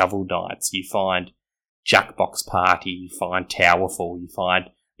find the Shovel Knights, you find Jackbox Party, you find Towerfall, you find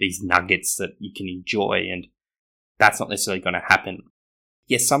these nuggets that you can enjoy, and that's not necessarily going to happen.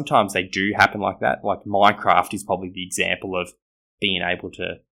 Yes, sometimes they do happen like that. Like Minecraft is probably the example of being able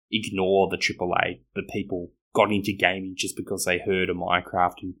to ignore the AAA, but people got into gaming just because they heard of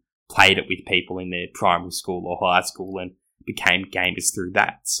Minecraft and played it with people in their primary school or high school and became gamers through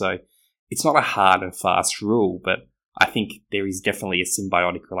that. So it's not a hard and fast rule, but I think there is definitely a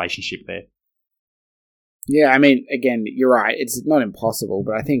symbiotic relationship there. Yeah, I mean, again, you're right. It's not impossible,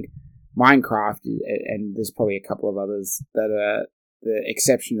 but I think Minecraft, and there's probably a couple of others that are the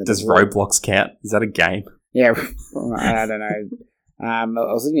exception. Does Roblox count? Is that a game? Yeah, I don't know. I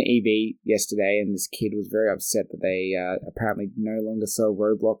was looking at EB yesterday, and this kid was very upset that they apparently no longer sell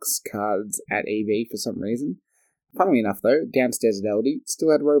Roblox cards at EB for some reason. Funnily enough, though, downstairs at Aldi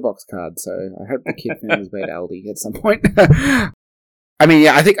still had Roblox cards, so I hope the kid found his way to Aldi at some point. I mean,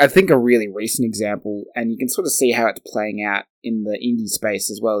 yeah, I think a really recent example, and you can sort of see how it's playing out in the indie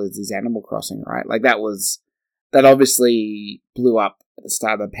space as well, is Animal Crossing, right? Like that obviously blew up at the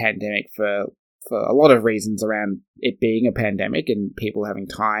start of the pandemic for for a lot of reasons around it being a pandemic and people having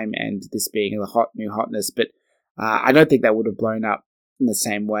time and this being a new hotness. But I don't think that would have blown up in the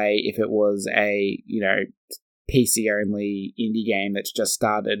same way if it was a, PC-only indie game that's just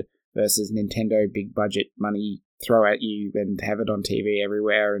started versus Nintendo big budget money throw at you and have it on TV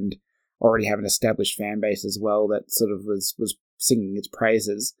everywhere and already have an established fan base as well that sort of was singing its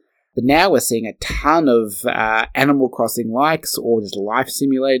praises. But now we're seeing a ton of Animal Crossing likes or just life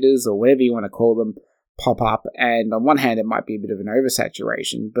simulators or whatever you want to call them pop up. And on one hand, it might be a bit of an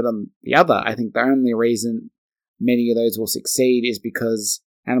oversaturation, but on the other, I think the only reason many of those will succeed is because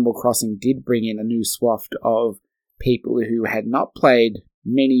Animal Crossing did bring in a new swath of people who had not played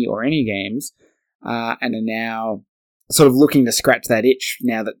many or any games and are now sort of looking to scratch that itch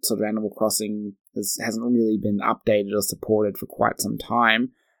now that sort of Animal Crossing hasn't really been updated or supported for quite some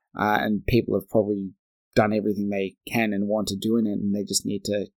time. And people have probably done everything they can and want to do in it, and they just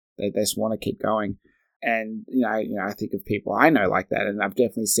just want to keep going. And I think of people I know like that, and I've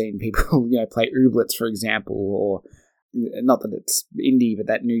definitely seen people play Ooblets, for example, or not that it's indie, but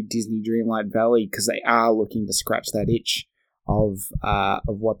that new Disney Dreamlight Valley, because they are looking to scratch that itch of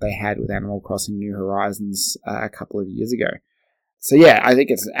what they had with Animal Crossing New Horizons a couple of years ago. So yeah, I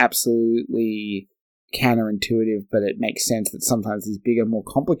think it's absolutely counterintuitive, but it makes sense that sometimes these bigger, more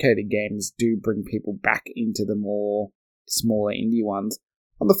complicated games do bring people back into the more smaller indie ones.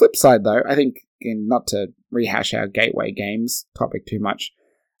 On the flip side, though, I think, and not to rehash our gateway games topic too much,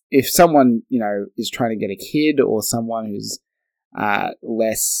 if someone, is trying to get a kid or someone who's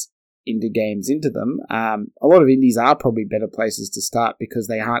less into games into them, a lot of indies are probably better places to start because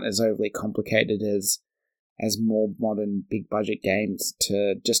they aren't as overly complicated as more modern big budget games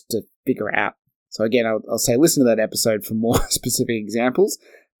to figure out. So again, I'll say listen to that episode for more specific examples,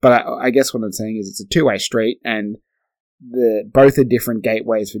 but I guess what I'm saying is it's a two-way street, and both are different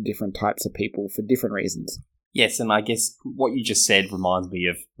gateways for different types of people for different reasons. Yes, and I guess what you just said reminds me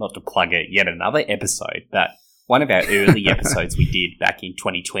of, not to plug it, yet another episode, but one of our early episodes we did back in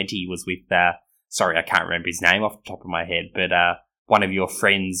 2020 was with, sorry, I can't remember his name off the top of my head, but one of your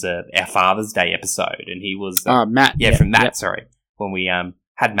friends, our Father's Day episode, and he was... Matt. Yeah, from Matt, sorry. When we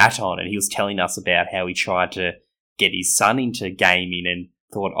had Matt on, and he was telling us about how he tried to get his son into gaming and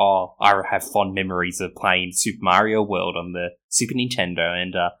thought, I have fond memories of playing Super Mario World on the Super Nintendo,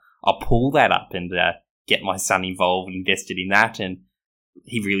 and I'll pull that up and get my son involved and invested in that, and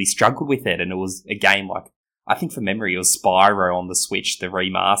he really struggled with it, and it was a game like, I think from memory, it was Spyro on the Switch, the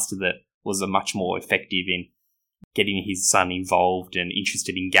remaster, that was a much more effective in getting his son involved and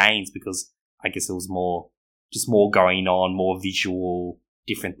interested in games, because I guess it was more going on, more visual,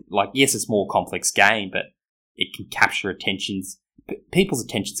 different, like, yes, it's a more complex game, but it can capture people's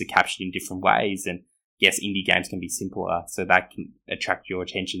attentions are captured in different ways, and yes, indie games can be simpler, so that can attract your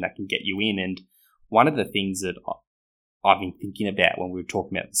attention, that can get you in. And one of the things that I've been thinking about when we were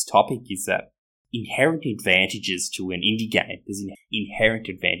talking about this topic is that inherent advantages to an indie game, there's inherent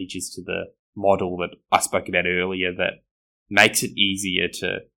advantages to the model that I spoke about earlier that makes it easier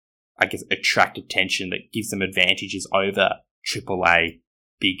to, I guess, attract attention, that gives them advantages over AAA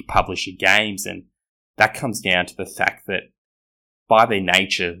big publisher games. And that comes down to the fact that by their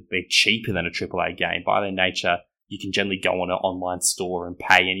nature, they're cheaper than a AAA game. By their nature, you can generally go on an online store and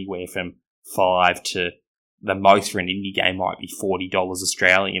pay anywhere from $5 to the most for an indie game might be $40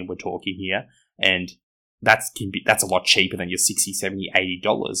 Australian, we're talking here. And that's a lot cheaper than your $60, $70,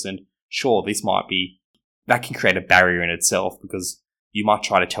 $80. And sure, that can create a barrier in itself, because you might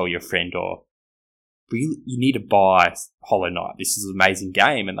try to tell your friend, really, you need to buy Hollow Knight. This is an amazing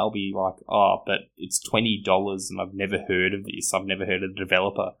game. And they'll be like, but it's $20 and I've never heard of this. I've never heard of the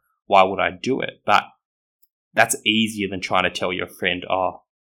developer. Why would I do it? But that's easier than trying to tell your friend,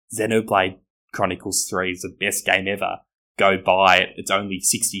 Xenoblade Chronicles 3 is the best game ever. Go buy it. It's only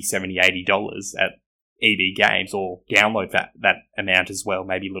 $60, $70, $80 at EB Games, or download that amount as well.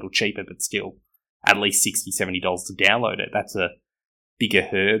 Maybe a little cheaper, but still at least $60, $70 to download it. That's a bigger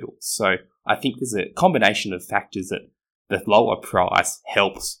hurdle. So I think there's a combination of factors that the lower price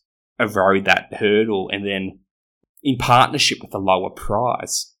helps erode that hurdle. And then in partnership with the lower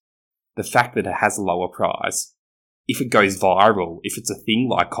price, the fact that it has a lower price, if it goes viral, if it's a thing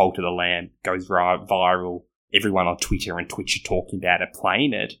like Cult of the Lamb goes viral, everyone on Twitter and Twitch are talking about it,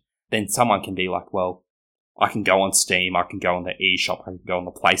 playing it, then someone can be like, well, I can go on Steam, I can go on the eShop, I can go on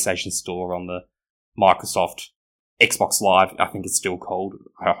the PlayStation Store, on the Microsoft Xbox Live, I think it's still called,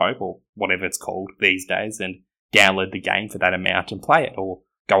 I hope, or whatever it's called these days, and download the game for that amount and play it, or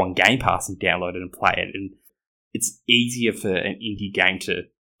go on Game Pass and download it and play it. And it's easier for an indie game to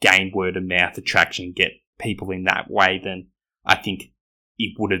gain word of mouth attraction, get people in that way than I think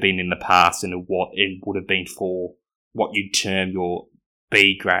it would have been in the past and what it would have been for what you'd term your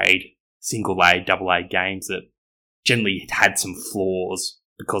B grade, single A, double A games that generally had some flaws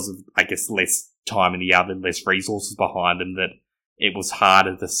because of, I guess, less time in the oven, less resources behind them, that it was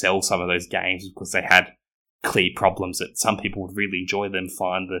harder to sell some of those games because they had clear problems that some people would really enjoy them,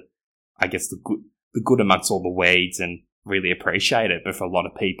 find the good amongst all the weeds and really appreciate it. But for a lot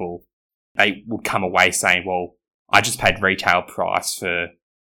of people, they would come away saying, well, I just paid retail price for,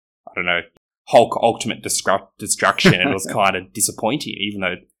 I don't know, Hulk Ultimate Destruction. And it was kind of disappointing, even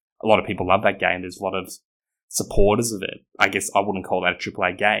though a lot of people love that game. There's a lot of supporters of it. I guess I wouldn't call that a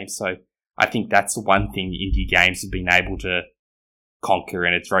AAA game. So I think that's the one thing indie games have been able to conquer,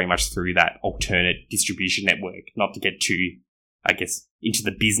 and it's very much through that alternate distribution network. Not to get too, I guess, into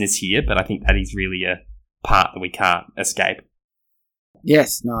the business here, but I think that is really a part that we can't escape.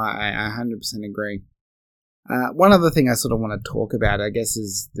 Yes, no, I 100% agree. One other thing I sort of want to talk about, I guess,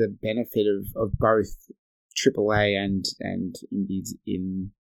 is the benefit of both AAA and indies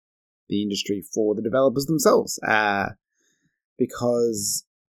in the industry for the developers themselves. Because,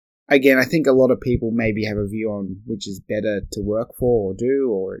 again, I think a lot of people maybe have a view on which is better to work for or do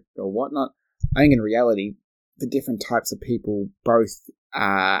or whatnot. I think in reality, for different types of people, both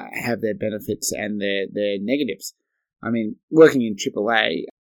have their benefits and their negatives. I mean, working in AAA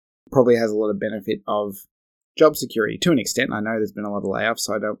probably has a lot of benefit of job security to an extent. I know there's been a lot of layoffs,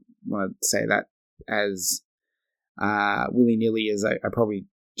 so I don't want to say that as willy-nilly as I probably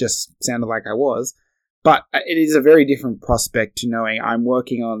just sounded like I was. But it is a very different prospect to knowing I'm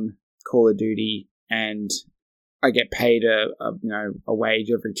working on Call of Duty and I get paid a wage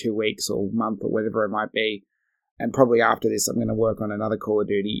every 2 weeks or month or whatever it might be. And probably after this, I'm going to work on another Call of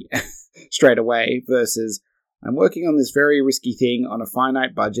Duty straight away versus I'm working on this very risky thing on a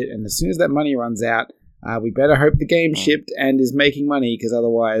finite budget. And as soon as that money runs out, we better hope the game shipped and is making money, because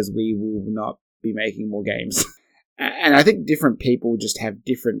otherwise we will not be making more games. And I think different people just have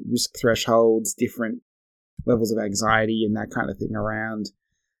different risk thresholds, different levels of anxiety and that kind of thing around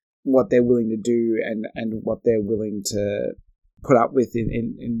what they're willing to do and what they're willing to put up with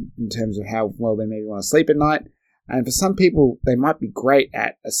in terms of how well they maybe want to sleep at night. And for some people, they might be great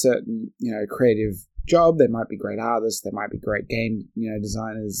at a certain, creative job. They might be great artists. They might be great game,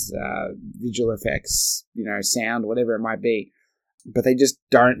 designers, visual effects, sound, whatever it might be. But they just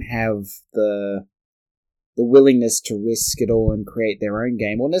don't have the willingness to risk it all and create their own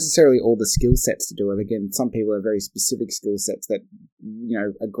game, or necessarily all the skill sets to do it. Again, some people have very specific skill sets that,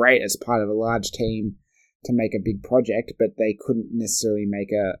 are great as part of a large team to make a big project, but they couldn't necessarily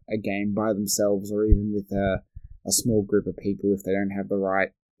make a game by themselves or even with a small group of people if they don't have the right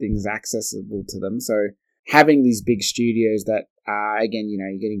things accessible to them. So having these big studios that are, again,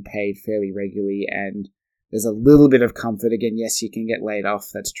 you're getting paid fairly regularly and there's a little bit of comfort. Again, yes, you can get laid off.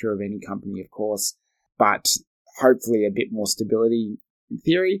 That's true of any company, of course. But hopefully a bit more stability in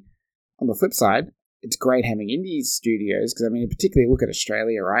theory. On the flip side, it's great having indie studios because, particularly look at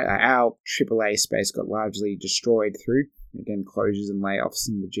Australia, right? Our AAA space got largely destroyed through, again, closures and layoffs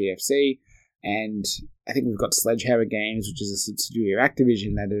in the GFC. And I think we've got Sledgehammer Games, which is a subsidiary of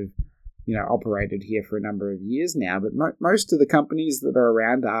Activision that have, operated here for a number of years now. But most of the companies that are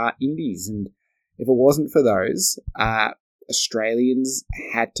around are indies. And if it wasn't for those, Australians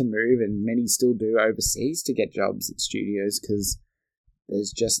had to move, and many still do, overseas to get jobs at studios because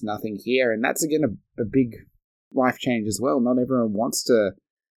there's just nothing here. And that's, again, a big life change as well. Not everyone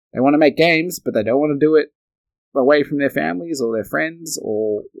they want to make games, but they don't want to do it away from their families or their friends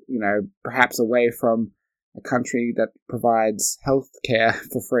or, perhaps away from a country that provides health care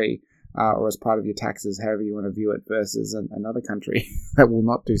for free or as part of your taxes, however you want to view it, versus another country that will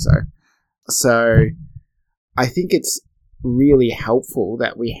not do so. So I think it's really helpful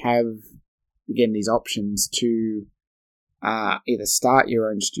that we have, again, these options to either start your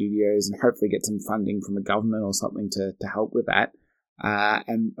own studios and hopefully get some funding from a government or something to help with that,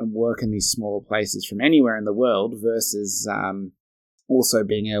 and work in these smaller places from anywhere in the world versus also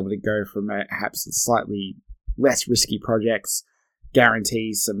being able to go from perhaps slightly less risky projects,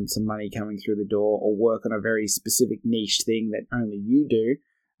 guarantee some money coming through the door, or work on a very specific niche thing that only you do,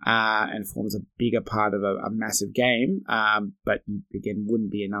 and forms a bigger part of a massive game, but again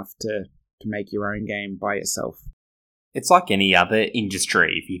wouldn't be enough to make your own game by yourself. It's like any other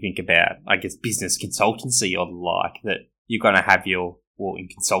industry, if you think about, I guess, business consultancy or the like, that you're going to have in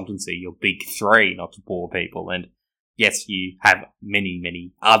consultancy, your big three, not to bore people. And yes, you have many,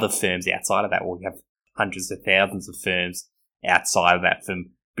 many other firms outside of that, or you have hundreds of thousands of firms outside of that,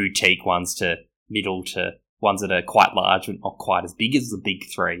 from boutique ones to middle to ones that are quite large but not quite as big as the big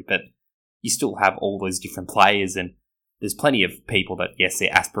three. But you still have all those different players, and there's plenty of people that, yes,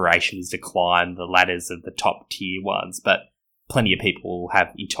 their aspiration is to climb the ladders of the top tier ones, but plenty of people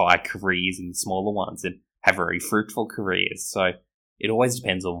have entire careers in the smaller ones and have very fruitful careers. So it always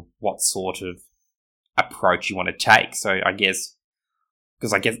depends on what sort of approach you want to take. So I guess,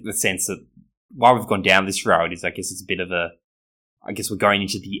 because I get the sense that why we've gone down this road is, I guess it's a bit of I guess we're going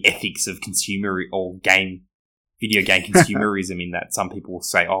into the ethics of consumer or video game consumerism, in that some people will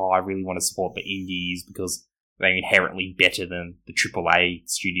say, I really want to support the indies because they're inherently better than the AAA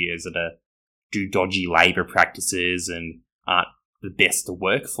studios that do dodgy labour practices and aren't the best to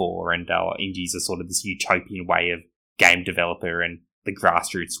work for, and our indies are sort of this utopian way of game developer and the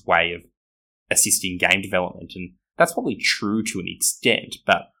grassroots way of assisting game development. And that's probably true to an extent,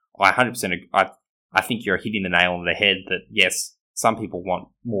 but I 100% I think you're hitting the nail on the head that, yes, some people want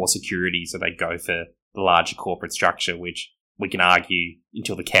more security, so they go for the larger corporate structure, which we can argue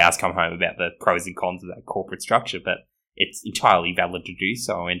until the cows come home about the pros and cons of that corporate structure, but it's entirely valid to do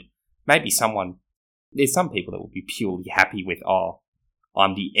so. And maybe there's some people that will be purely happy with,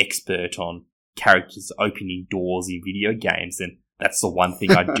 I'm the expert on characters opening doors in video games, and that's the one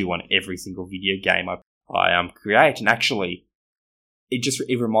thing I do on every single video game I create. And actually,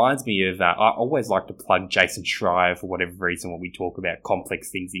 it reminds me of, I always like to plug Jason Schreier for whatever reason when we talk about complex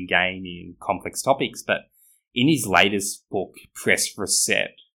things in gaming and complex topics, but in his latest book, Press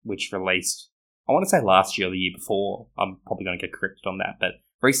Reset, which released, I want to say last year or the year before, I'm probably going to get corrected on that, but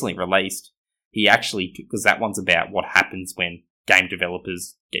recently released, he actually, because that one's about what happens when game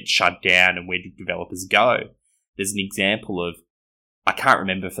developers get shut down and where do developers go. There's an example of, I can't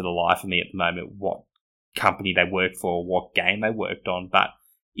remember for the life of me at the moment what company they worked for or what game they worked on, but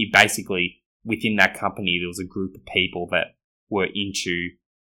it basically, within that company, there was a group of people that were into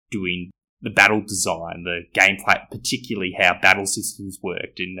doing the battle design, the gameplay, particularly how battle systems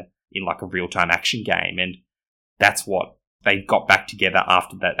worked in like a real-time action game. And that's what they got back together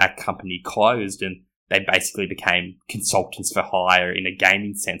after that company closed, and they basically became consultants for hire in a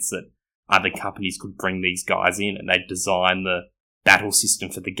gaming sense, that other companies could bring these guys in and they'd design the battle system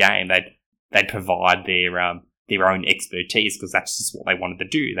for the game. They'd provide their own expertise, because that's just what they wanted to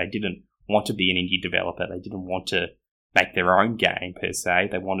do. They didn't want to be an indie developer. They didn't want to make their own game per se.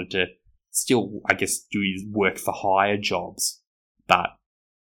 They wanted to still, I guess, do work for hire jobs, but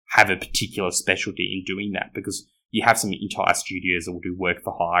have a particular specialty in doing that, because you have some entire studios that will do work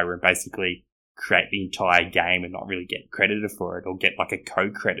for hire and basically create the entire game and not really get credited for it, or get like a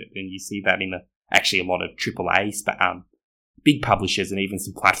co-credit. And you see that in actually a lot of AAA big publishers and even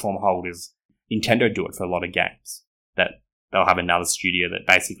some platform holders. Nintendo do it for a lot of games, that they'll have another studio that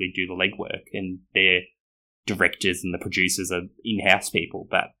basically do the legwork, and their directors and the producers are in-house people.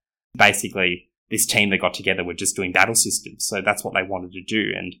 But basically, this team that got together were just doing battle systems, so that's what they wanted to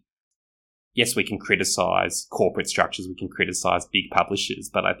do. And yes, we can criticize corporate structures, we can criticize big publishers,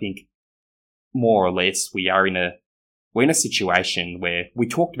 but I think more or less we're in a situation where we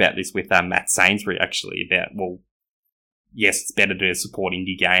talked about this with Matt Sainsbury actually, about, well, yes, it's better to support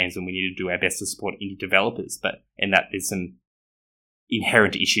indie games and we need to do our best to support indie developers, and that there's some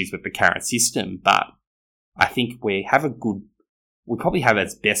inherent issues with the current system. But I think we probably have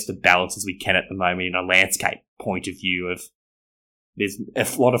as best a balance as we can at the moment in a landscape point of view of, there's a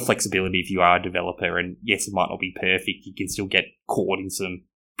lot of flexibility if you are a developer, and yes, it might not be perfect. You can still get caught in some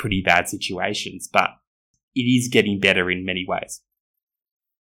pretty bad situations, but it is getting better in many ways.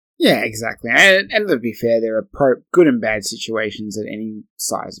 Yeah, exactly. And to be fair, there are good and bad situations at any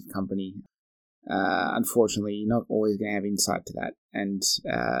size of company. Unfortunately, you're not always going to have insight to that, and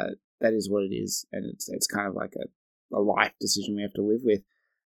that is what it is. And it's kind of like a life decision we have to live with.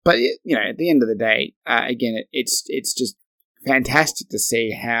 But at the end of the day, again, it's just fantastic to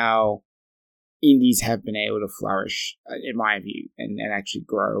see how indies have been able to flourish, in my view, and actually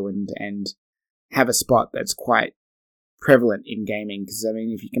grow and have a spot that's quite prevalent in gaming. Because, I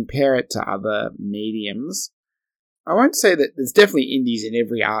mean, if you compare it to other mediums, I won't say that there's definitely indies in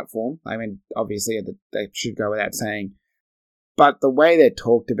every art form. I mean, obviously, that should go without saying. But the way they're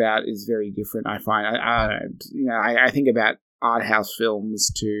talked about is very different, I find. I don't know. I think about art house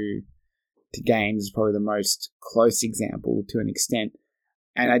films to games is probably the most close example to an extent.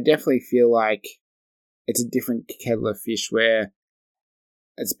 And I definitely feel like it's a different kettle of fish, where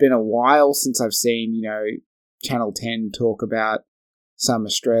it's been a while since I've seen, Channel 10 talk about some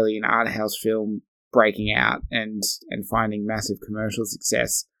Australian art house film breaking out and finding massive commercial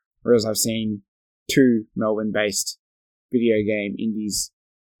success, whereas I've seen two Melbourne-based video game indies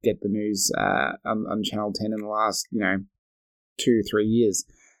get the news on Channel 10 in the last, 2-3 years.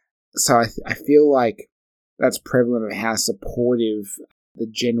 So I feel like that's prevalent of how supportive the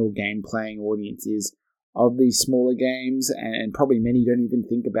general game playing audience is of these smaller games, and probably many don't even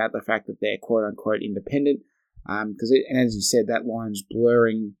think about the fact that they're quote-unquote independent, because and as you said, that line's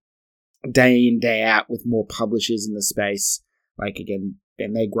blurring day in, day out with more publishers in the space. Like, again,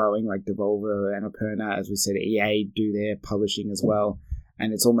 and they're growing, like Devolver and Annapurna, as we said, EA do their publishing as well,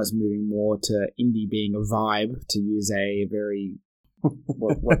 and it's almost moving more to indie being a vibe, to use a very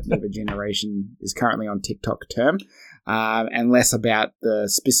whatever generation is currently on TikTok term, and less about the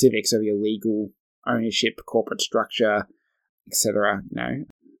specifics of your legal ownership, corporate structure, etc.,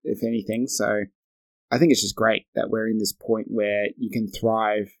 if anything. So I think it's just great that we're in this point where you can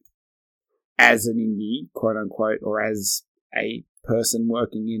thrive as an indie, quote unquote, or as a person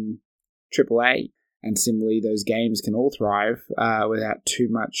working in AAA, and similarly those games can all thrive without too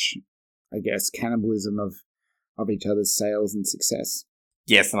much, I guess, cannibalism of each other's sales and success.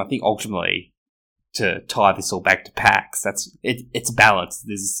 Yes, and I think ultimately, to tie this all back to PAX, it's balance.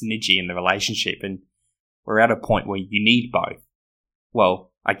 There's a synergy in the relationship, and we're at a point where you need both.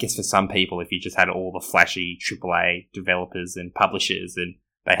 Well, I guess for some people, if you just had all the flashy AAA developers and publishers, and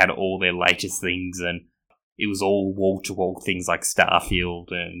they had all their latest things, and it was all wall-to-wall things like Starfield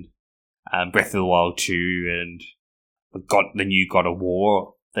and Breath of the Wild 2 and the new God of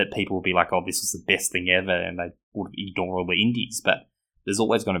War, that people would be like, oh, this was the best thing ever, and they would ignore all the indies. But there's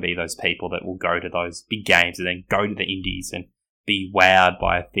always going to be those people that will go to those big games and then go to the indies and be wowed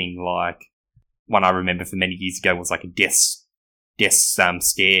by a thing like, one I remember from many years ago was like a Death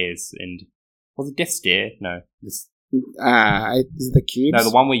Stairs, and was it Death Stare? No, is it the Cubes? No,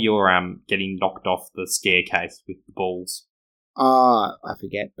 the one where you're getting knocked off the staircase with the balls. I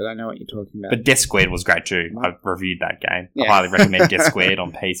forget, but I know what you're talking about. But Death Squared was great too. I reviewed that game. Yeah. I highly recommend Death Squared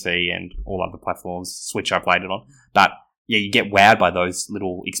on PC and all other platforms. Switch I played it on. But yeah, you get wowed by those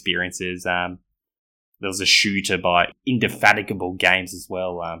little experiences. There was a shooter by Indefatigable Games as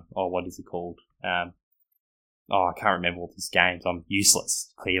well. What is it called? I can't remember all these games. I'm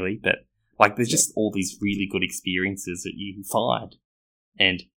useless, clearly. But like, there's just all these really good experiences that you can find.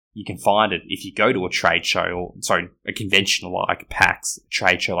 And you can find it if you go to a trade show, a convention like PAX, a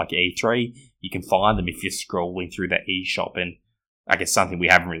trade show like E3. You can find them if you're scrolling through the eShop. And I guess something we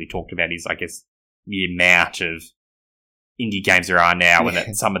haven't really talked about is, I guess, the amount of indie games there are now, and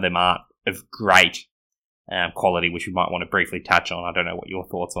that some of them aren't of great quality, which we might want to briefly touch on. I don't know what your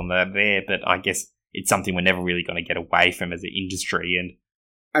thoughts on that there, but I guess it's something we're never really going to get away from as an industry. And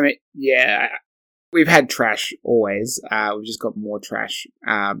I mean, yeah, we've had trash always. We've just got more trash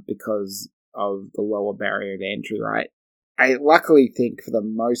because of the lower barrier to entry, right? I luckily think for the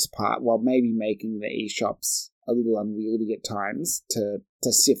most part, while maybe making the eShops a little unwieldy at times to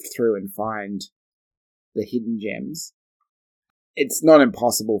sift through and find the hidden gems, it's not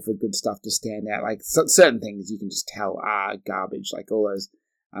impossible for good stuff to stand out. Like, certain things you can just tell are garbage, like all those.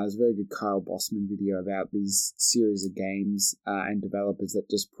 There's a very good Kyle Bossman video about these series of games and developers that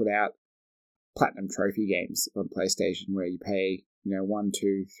just put out platinum trophy games on PlayStation, where you pay, $1,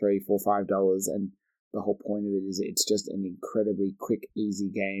 $2, $3, $4, $5, and the whole point of it is it's just an incredibly quick, easy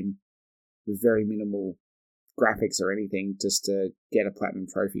game with very minimal graphics or anything just to get a platinum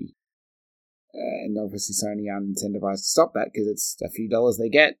trophy. And obviously Sony aren't incentivized to stop that because it's a few dollars they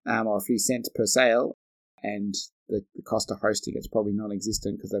get, or a few cents per sale, and the cost of hosting is probably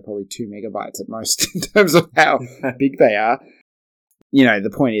non-existent because they're probably 2 megabytes at most in terms of how big they are.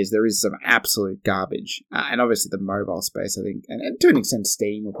 The point is there is some absolute garbage. And obviously the mobile space, I think, and to an extent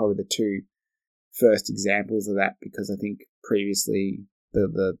Steam were probably the two first examples of that, because I think previously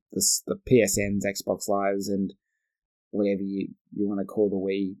the PSNs, Xbox Lives, and whatever you want to call the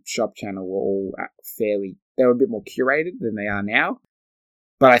Wii shop channel were all they were a bit more curated than they are now.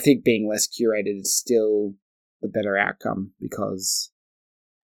 But I think being less curated is still the better outcome, because,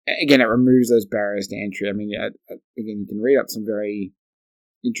 again, it removes those barriers to entry. I mean, again, you can read up some very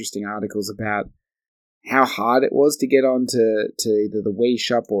interesting articles about how hard it was to get onto either the Wii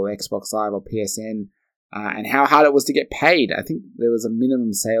shop or Xbox Live or PSN, and how hard it was to get paid. I think there was a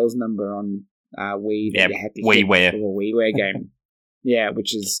minimum sales number on Wii that you had to hit for a WiiWare game. Yeah,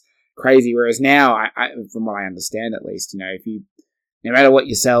 which is crazy. Whereas now, I from what I understand at least, if you, no matter what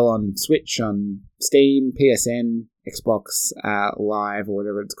you sell on Switch, on Steam, PSN, Xbox Live, or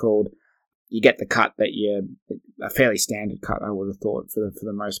whatever it's called, you get the cut that a fairly standard cut, I would have thought, for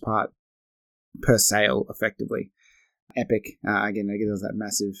the most part, per sale, effectively. Epic, again, I guess there was that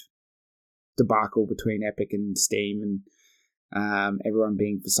massive debacle between Epic and Steam, and everyone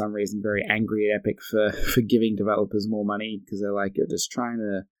being, for some reason, very angry at Epic for giving developers more money, because they're like, you're just trying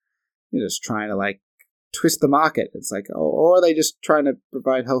to like twist the market. It's like, or are they just trying to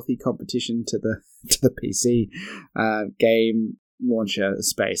provide healthy competition to the PC game launcher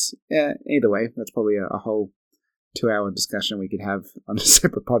space. Yeah, either way, that's probably a whole 2-hour discussion we could have on a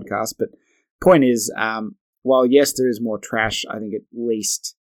separate podcast. But point is, while yes, there is more trash, I think at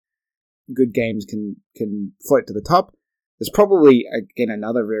least good games can float to the top. There's probably, again,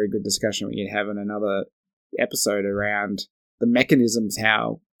 another very good discussion we could have in another episode around the mechanisms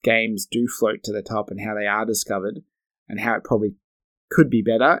how games do float to the top and how they are discovered and how it probably could be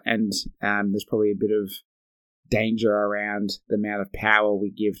better. And there's probably a bit of danger around the amount of power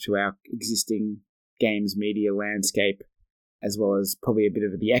we give to our existing games media landscape, as well as probably a bit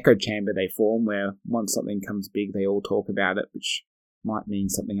of the echo chamber they form where once something comes big, they all talk about it, which might mean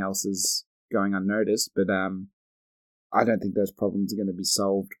something else is going unnoticed. But I don't think those problems are going to be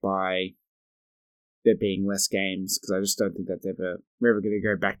solved by there being less games, because I just don't think that's we're ever going to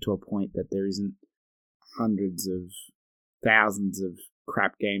go back to a point that there isn't hundreds of thousands of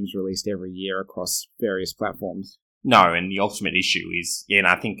crap games released every year across various platforms. No, and the ultimate issue is, and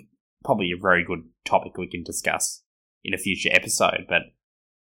I think probably a very good topic we can discuss in a future episode, but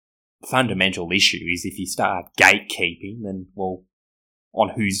the fundamental issue is if you start gatekeeping, then, well, on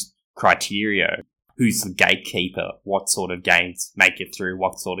whose criteria? Who's the gatekeeper? What sort of games make it through?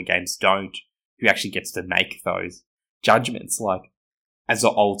 What sort of games don't? Who actually gets to make those judgments? Like, as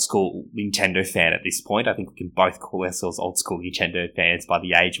an old school Nintendo fan at this point, I think we can both call ourselves old school Nintendo fans by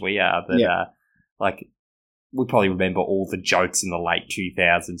the age we are. That, like, we probably remember all the jokes in the late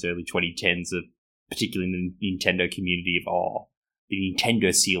 2000s, early 2010s, of particularly in the Nintendo community of, the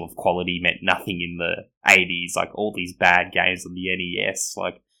Nintendo seal of quality meant nothing in the 80s. Like, all these bad games on the NES,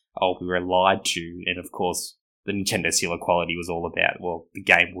 like, we were lied to. And of course, the Nintendo seal of quality was all about, well, the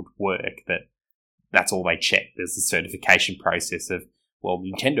game would work, but that's all they checked. There's the certification process of, well,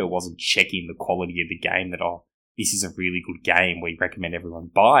 Nintendo wasn't checking the quality of the game that, this is a really good game, we recommend everyone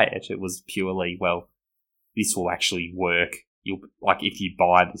buy it. It was purely, well, this will actually work. If you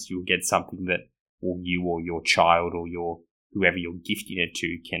buy this, you'll get something that, well, you or your child or whoever you're gifting it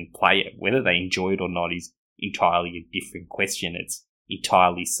to can play it. Whether they enjoy it or not is entirely a different question. It's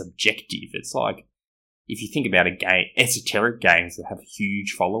entirely subjective. It's like, if you think about a game, esoteric games that have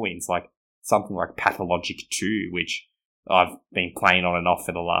huge followings, like something like Pathologic 2, which I've been playing on and off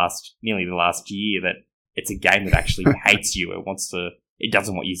for nearly the last year, that it's a game that actually hates you. It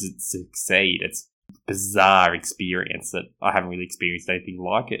doesn't want you to succeed. It's a bizarre experience that I haven't really experienced anything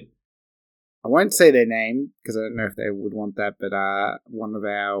like it. I won't say their name because I don't know if they would want that, but one of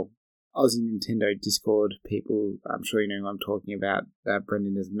our Aussie Nintendo Discord people, I'm sure you know who I'm talking about,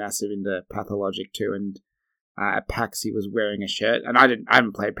 Brendan, is massive into Pathologic 2, and at PAX he was wearing a shirt, and I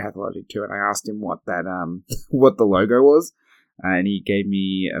haven't played Pathologic 2, and I asked him what that what the logo was, and he gave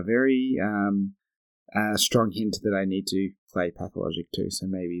me a very strong hint that I need to play Pathologic 2, so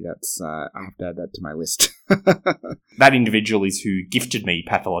maybe that's I have to add that to my list. That individual is who gifted me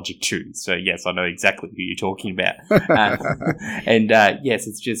Pathologic 2, so yes, I know exactly who you're talking about. And yes,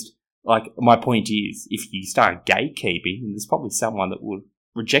 it's just, like, my point is, if you start gatekeeping, there's probably someone that would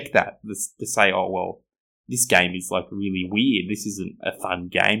reject that, to say, well, this game is, like, really weird, this isn't a fun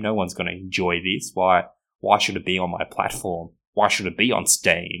game, no one's going to enjoy this, why should it be on my platform? Why should it be on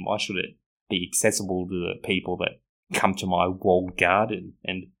Steam? Why should it be accessible to the people that come to my walled garden?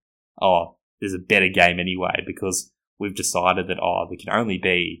 And, there's a better game anyway, because we've decided that, there can only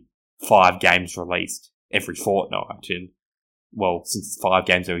be 5 games released every fortnight, and, well, since it's 5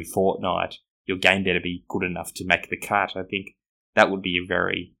 games every fortnight, your game better be good enough to make the cut. I think that would be a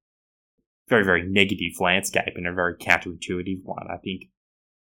very, very, very negative landscape and a very counterintuitive one. I think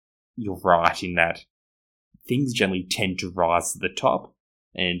you're right in that things generally tend to rise to the top,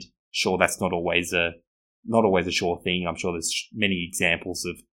 and sure, that's not always a sure thing. I'm sure there's many examples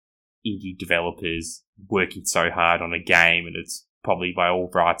of indie developers working so hard on a game, and it's probably by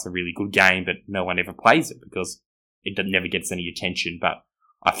all rights a really good game, but no one ever plays it because it never gets any attention. But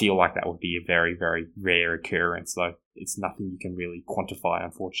I feel like that would be a very, very rare occurrence, though. It's nothing you can really quantify,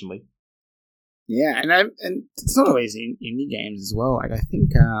 unfortunately. Yeah, and it's not always in indie games as well. Like, I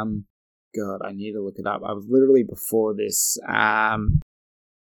think, God, I need to look it up. I was literally before this,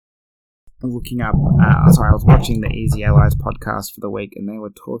 looking up, I was watching the Easy Allies podcast for the week, and they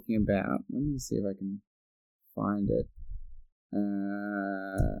were talking about, let me see if I can find it.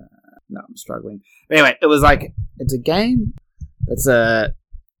 No, I'm struggling. Anyway, it was like, it's a game that's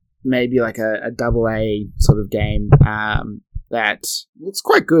maybe like a AA sort of game, that looks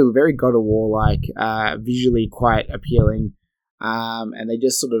quite good, very God of War-like, visually quite appealing, and they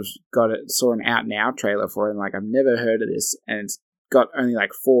just sort of saw an out-and-out trailer for it, and like, I've never heard of this, and it's got only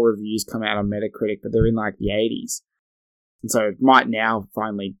like 4 reviews come out on Metacritic, but they're in like the 80s, and so it might now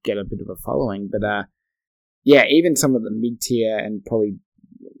finally get a bit of a following, but yeah, even some of the mid-tier and probably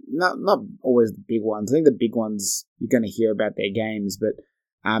not always the big ones. I think the big ones, you're going to hear about their games, but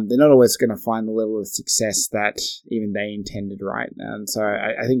they're not always going to find the level of success that even they intended, right? And so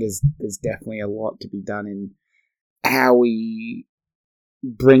I think there's definitely a lot to be done in how we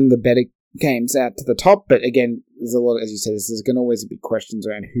bring the better games out to the top. But again, there's a lot, as you said, there's going to always be questions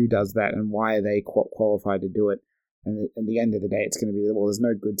around who does that and why are they qualified to do it. And at the end of the day, it's going to be, well, there's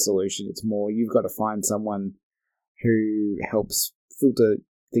no good solution. It's more, you've got to find someone who helps filter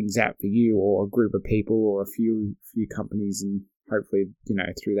things out for you, or a group of people, or a few companies, and hopefully,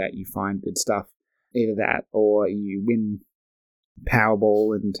 through that you find good stuff. Either that, or you win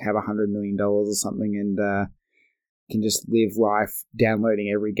Powerball and have $100 million or something, and can just live life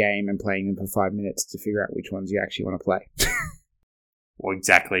downloading every game and playing them for 5 minutes to figure out which ones you actually want to play. Well,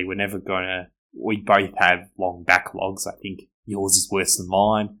 exactly. We're never gonna. We both have long backlogs. I think yours is worse than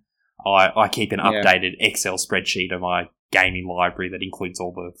mine. I keep an updated Excel spreadsheet of my gaming library that includes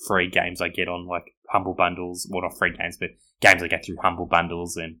all the free games I get on, like, Humble Bundles. Well, not free games, but games I get through Humble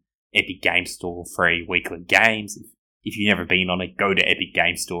Bundles and Epic Game Store free weekly games. If you've never been on it, go to Epic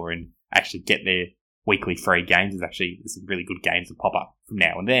Game Store and actually get their weekly free games. There's some really good games that pop up from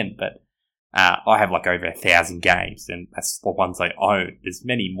now and then, but I have like over 1,000 games, and that's the ones I own. There's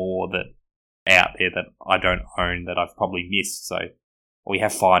many more that out there that I don't own that I've probably missed, so we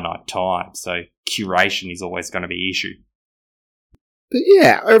have finite time, so curation is always going to be an issue. But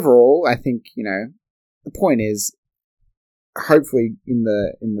yeah, overall, I think, the point is, hopefully in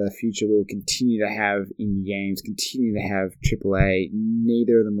the future we'll continue to have indie games, continue to have AAA.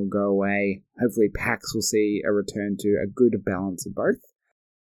 Neither of them will go away. Hopefully PAX will see a return to a good balance of both.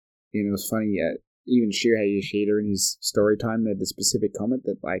 It was funny, even Shuhei Yoshida in his story time made the specific comment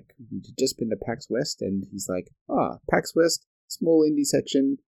that, like, he'd just been to PAX West, and he's like, PAX West, small indie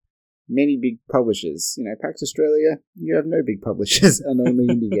section, many big publishers. PAX Australia, you have no big publishers and only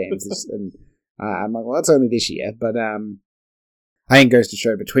indie games. And I'm like, well, that's only this year, but I think it goes to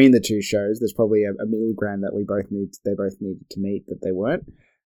show between the two shows, there's probably a middle ground that they both needed to meet that they weren't.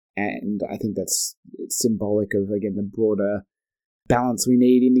 And I think it's symbolic of, again, the broader balance we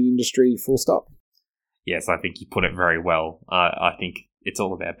need in the industry, full stop. Yes, I think you put it very well. I think it's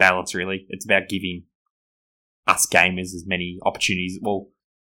all about balance, really. It's about giving us gamers as many opportunities, well,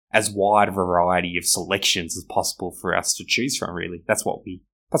 as wide a variety of selections as possible for us to choose from, really. That's what we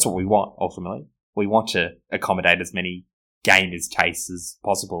want, ultimately. We want to accommodate as many gamers' tastes as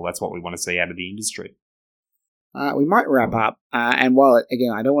possible. That's what we want to see out of the industry. We might wrap up, and while,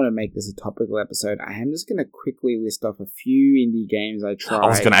 again, I don't want to make this a topical episode, I am just going to quickly list off a few indie games I tried. I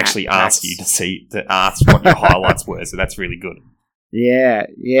was going to actually ask you to ask what your highlights were, so that's really good. Yeah.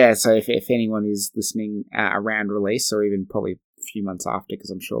 So if anyone is listening around release, or even probably a few months after, because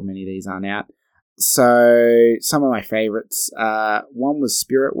I'm sure many of these aren't out. So some of my favourites, one was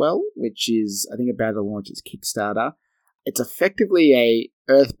Spiritwell, which is, I think, about to launch its Kickstarter. It's effectively a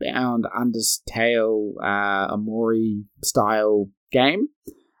Earthbound, Undertale, Amori-style game,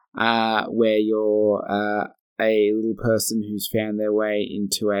 where you're a little person who's found their way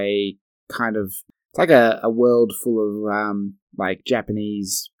into a kind of, it's like a world full of like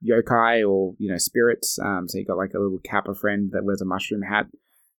Japanese yokai, or spirits. So you got like a little kappa friend that wears a mushroom hat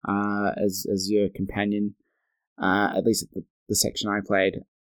as your companion, at least at the section I played.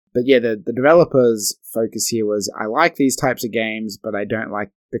 But yeah, the developer's focus here was, I like these types of games, but I don't like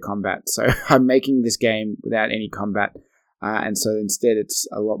the combat. So I'm making this game without any combat. And so instead it's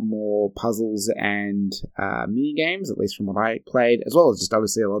a lot more puzzles and mini games, at least from what I played, as well as just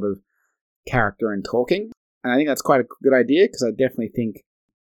obviously a lot of character and talking. And I think that's quite a good idea, because I definitely think,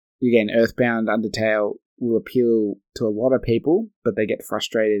 again, Earthbound, Undertale will appeal to a lot of people, but they get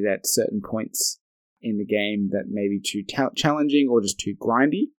frustrated at certain points in the game that may be too challenging or just too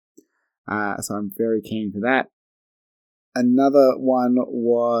grindy. So I'm very keen for that. Another one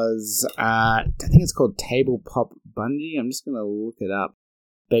was, I think it's called Table Pop Bungee. I'm just going to look it up.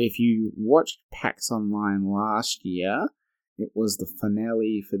 But if you watched PAX Online last year, it was the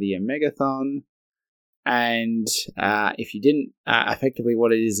finale for the Omegathon. And if you didn't, effectively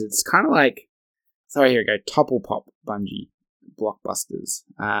what it is, it's kind of like, sorry, here we go, Topple Pop Bungee Blockbusters.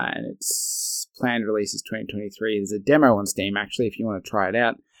 And its planned release is 2023. There's a demo on Steam, actually, if you want to try it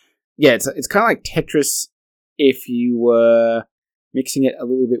out. Yeah, it's kind of like Tetris if you were mixing it a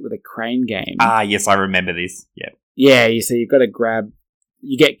little bit with a crane game. Yes, I remember this. Yeah. Yeah, so you've got to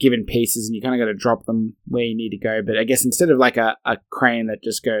you get given pieces and you kind of got to drop them where you need to go. But I guess instead of like a crane that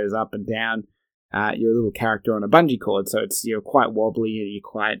just goes up and down, you're a little character on a bungee cord. So you're quite wobbly and you're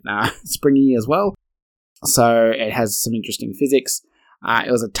quite springy as well. So it has some interesting physics.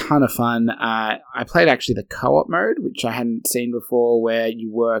 It was a ton of fun. I played actually the co-op mode, which I hadn't seen before, where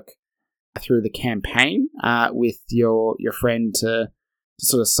you work through the campaign with your friend to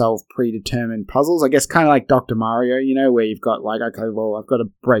sort of solve predetermined puzzles. I guess kind of like Dr. Mario, where you've got like, okay, well, I've got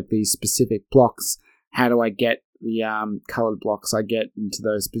to break these specific blocks. How do I get the coloured blocks I get into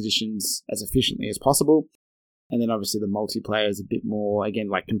those positions as efficiently as possible? And then obviously the multiplayer is a bit more, again,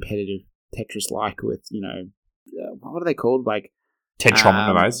 like competitive Tetris-like with, what are they called? Like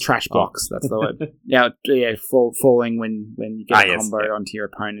Tetrominos. Trash blocks, that's the word. Yeah, falling when you get a combo onto your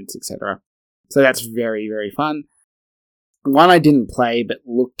opponents, etc. So that's very, very fun. One I didn't play but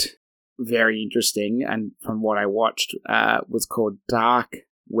looked very interesting, and from what I watched, was called Dark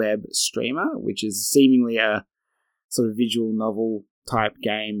Web Streamer, which is seemingly a sort of visual novel type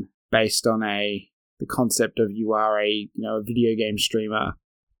game based on the concept of you are a video game streamer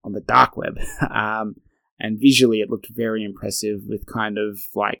on the dark web. And visually it looked very impressive with kind of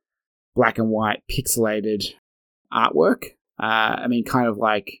like black and white pixelated artwork. Kind of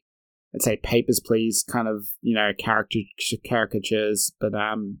like, let's say Papers, Please kind of, caricatures, but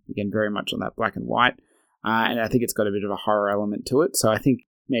again, very much on that black and white. And I think it's got a bit of a horror element to it. So I think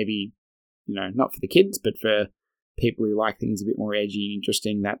maybe, not for the kids, but for people who like things a bit more edgy and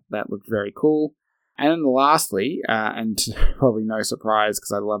interesting, that looked very cool. And then lastly, and probably no surprise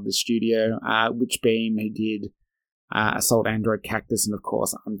because I love the studio, Witchbeam, who did Assault Android Cactus and of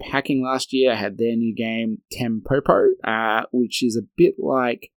course Unpacking last year, had their new game Tempopo, which is a bit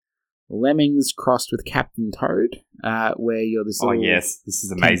like Lemmings crossed with Captain Toad, where you're this little... Oh yes, this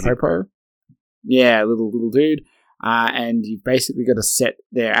is amazing. Tempopo. Yeah, little dude. And you've basically got to set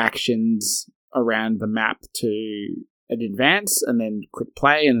their actions around the map to an advance and then click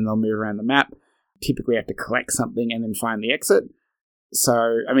play and then they'll move around the map. Typically have to collect something and then find the exit. So,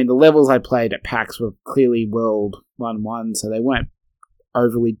 the levels I played at PAX were clearly World 1-1, so they weren't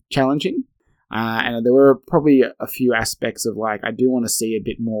overly challenging. And there were probably a few aspects of like, I do want to see a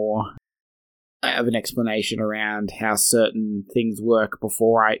bit more of an explanation around how certain things work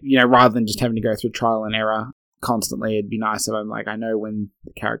before rather than just having to go through trial and error constantly. It'd be nice if I'm like, I know when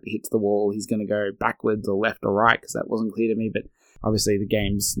the character hits the wall, he's going to go backwards or left or right, because that wasn't clear to me, but obviously the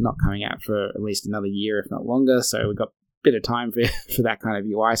game's not coming out for at least another year, if not longer, so we've got a bit of time for that kind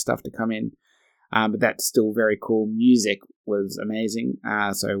of UI stuff to come in. But that's still very cool. Music was amazing,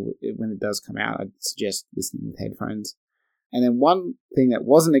 so when it does come out, I'd suggest listening with headphones. And then one thing that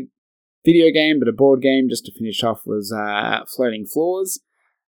wasn't a video game, but a board game, just to finish off, was Floating Floors.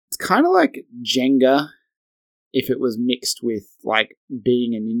 It's kind of like Jenga, if it was mixed with like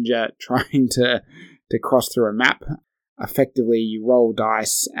being a ninja trying to cross through a map. Effectively, you roll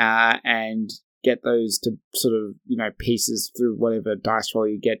dice and get those to sort of, pieces through whatever dice roll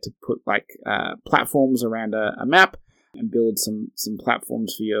you get to put like platforms around a map and build some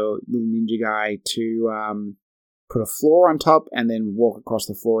platforms for your little ninja guy to put a floor on top and then walk across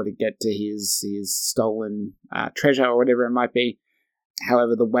the floor to get to his stolen treasure or whatever it might be.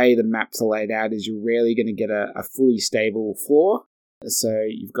 However, the way the maps are laid out is you're rarely going to get a fully stable floor. So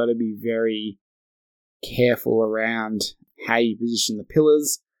you've got to be very careful around how you position the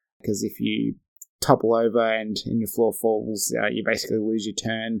pillars, because if you topple over and your floor falls, you basically lose your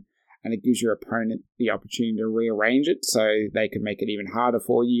turn, and it gives your opponent the opportunity to rearrange it so they can make it even harder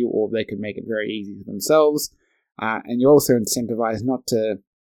for you, or they could make it very easy for themselves. And you're also incentivized not to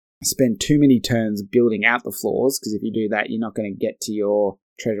spend too many turns building out the floors, because if you do that, you're not going to get to your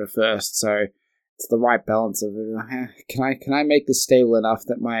treasure first. So it's the right balance of can I make this stable enough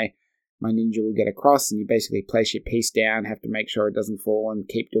that my ninja will get across, and you basically place your piece down, have to make sure it doesn't fall, and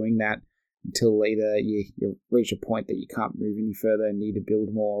keep doing that until either you reach a point that you can't move any further and need to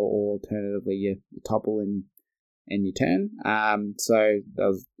build more, or alternatively you topple and you turn. So that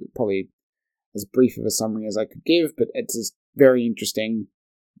was probably as brief of a summary as I could give, but it's a very interesting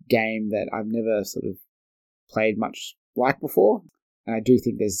game that I've never sort of played much like before. And I do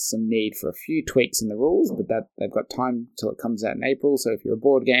think there's some need for a few tweaks in the rules, but that they've got time till it comes out in April. So if you're a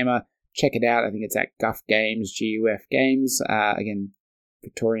board gamer, check it out. I think it's at GUF Games, GUF Games. Again,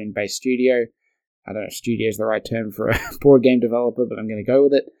 Victorian-based studio. I don't know if studio is the right term for a board game developer, but I'm going to go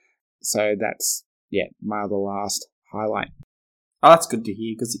with it. So that's, my other last highlight. Oh, that's good to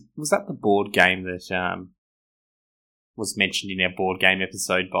hear, because was that the board game that was mentioned in our board game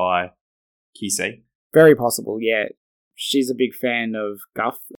episode by QC? Very possible, yeah. She's a big fan of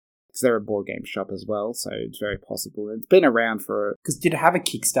GUF, because they're a board game shop as well, so it's very possible. It's been around for... Because did it have a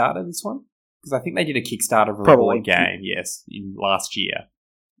Kickstarter, this one? Because I think they did a Kickstarter for Probably. A board game, yes, in last year.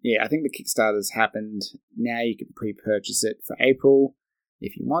 Yeah, I think the Kickstarter's happened. Now you can pre-purchase it for April.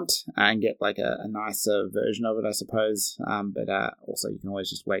 if you want, and get like a nicer version of it, I suppose. But also you can always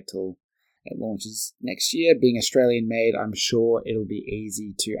just wait till it launches next year. Being Australian made, I'm sure it'll be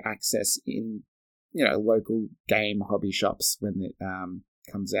easy to access in, local game hobby shops when it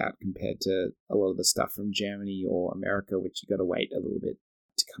comes out, compared to a lot of the stuff from Germany or America, which you got to wait a little bit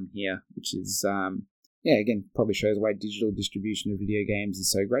to come here, which is again, probably shows why digital distribution of video games is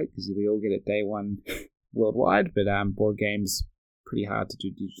so great, because we all get it day one worldwide, but board games pretty hard to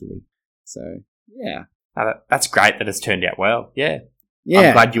do digitally. So yeah, that's great that it's turned out well. Yeah,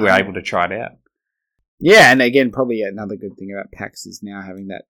 I'm glad you were able to try it out. Yeah, and again, probably another good thing about PAX is now having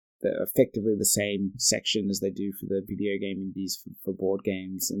effectively the same section as they do for the video game indies for board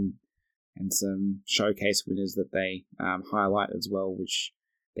games, and some showcase winners that they highlight as well, which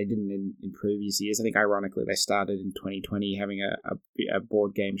they didn't in previous years. I think ironically they started in 2020 having a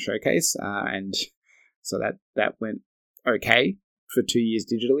board game showcase, and so that went okay for 2 years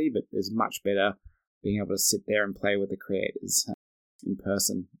digitally, but it's much better being able to sit there and play with the creators in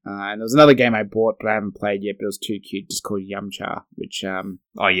person. And there was another game I bought but I haven't played yet, but it was too cute, just called Yumcha, which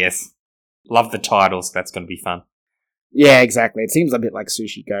oh yes, love the title, so that's going to be fun. Yeah, exactly. It seems a bit like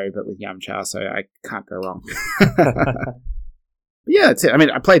Sushi Go but with Yumcha, so I can't go wrong. But yeah, that's it. I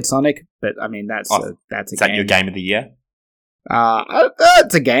mean, I played Sonic, but I mean that's a game. Is that your game of the year?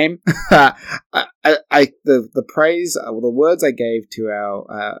 It's a game. The praise, the words I gave to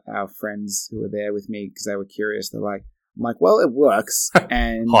our friends who were there with me because they were curious. I'm like, well, it works.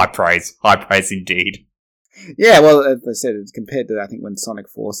 And high praise indeed. Yeah, well, as I said, it's compared to I think when Sonic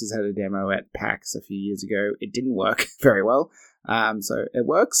Forces had a demo at PAX a few years ago, it didn't work very well. So it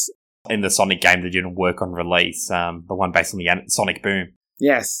works. In the Sonic game that didn't work on release, the one based on the Sonic Boom.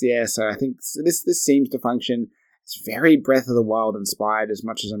 Yes, yeah. So I think this seems to function. It's very Breath of the Wild inspired, as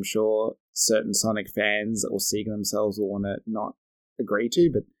much as I'm sure certain Sonic fans or Sega themselves will want to not agree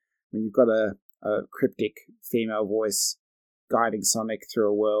to. But when you've got a cryptic female voice guiding Sonic through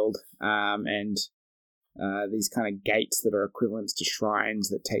a world, and these kind of gates that are equivalents to shrines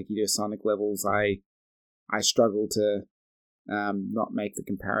that take you to Sonic levels, I struggle to not make the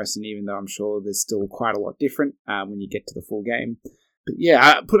comparison, even though I'm sure there's still quite a lot different when you get to the full game. But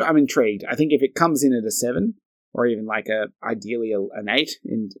yeah, I'm intrigued. I think if it comes in at a 7, or even like ideally an 8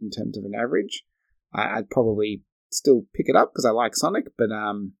 in terms of an average, I'd probably still pick it up because I like Sonic. But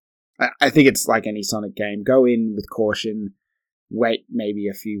I think it's like any Sonic game. Go in with caution, wait maybe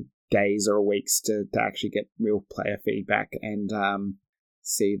a few days or weeks to actually get real player feedback, and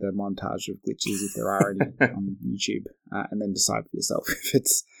see the montage of glitches if there are any on YouTube, and then decide for yourself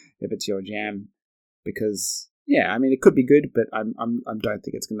if it's your jam. Because yeah, I mean it could be good, but I don't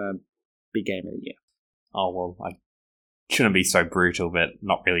think it's gonna be game of the year. Oh well, I shouldn't be so brutal, but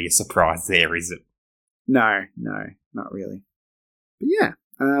not really a surprise there, is it? No, not really. But yeah,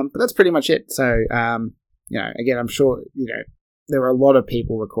 but that's pretty much it. So again, I'm sure there are a lot of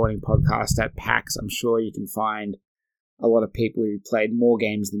people recording podcasts at PAX. I'm sure you can find a lot of people who played more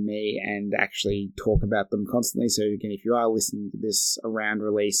games than me and actually talk about them constantly. So again, if you are listening to this around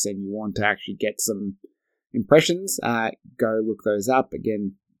release and you want to actually get some impressions, go look those up.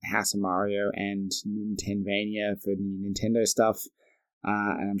 Again, House of Mario and Nintenvania for Nintendo stuff.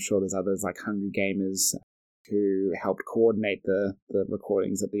 And I'm sure there's others like Hungry Gamers who helped coordinate the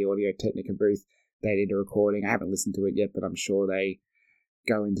recordings at the Audio Technica booth. They did a recording. I haven't listened to it yet, but I'm sure they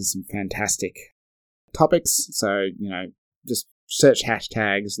go into some fantastic topics. So, just search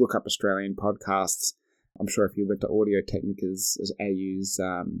hashtags, look up Australian podcasts. I'm sure if you went to Audio Technica's AU's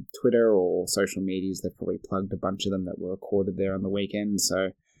Twitter or social medias, they've probably plugged a bunch of them that were recorded there on the weekend.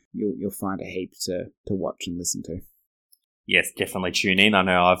 So you'll find a heap to watch and listen to. Yes, definitely tune in. I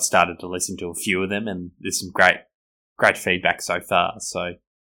know I've started to listen to a few of them, and there's some great feedback so far. So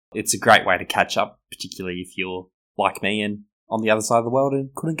it's a great way to catch up, particularly if you're like me and on the other side of the world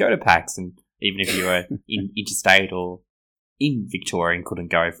and couldn't go to PAX, and even if you were in interstate or in Victoria and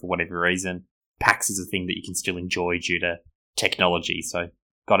couldn't go for whatever reason, PAX is a thing that you can still enjoy due to technology, so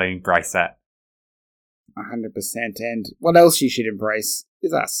got to embrace that. 100%. And what else you should embrace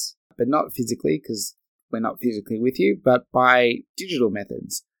is us, but not physically, because we're not physically with you, but by digital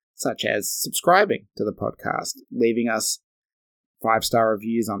methods, such as subscribing to the podcast, leaving us 5-star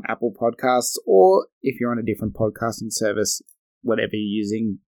reviews on Apple Podcasts, or if you're on a different podcasting service, whatever you're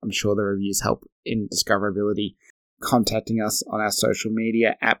using, I'm sure the reviews help in discoverability. Contacting us on our social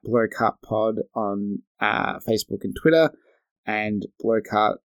media at BlowCartPod on Facebook and Twitter, and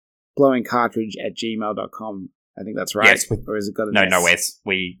blowingcartridge@gmail.com. I think that's right. Yes, or has it got an no, S? no S.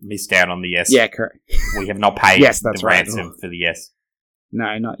 We missed out on the S. Yeah, correct. We have not paid yes, that's the right. ransom for the S.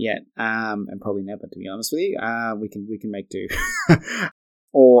 No, not yet. And probably never, to be honest with you. We can make do.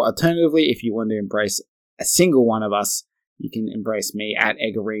 Or alternatively, if you want to embrace a single one of us, you can embrace me at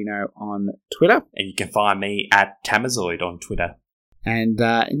Eggerino on Twitter. And you can find me at Tamazoid on Twitter. And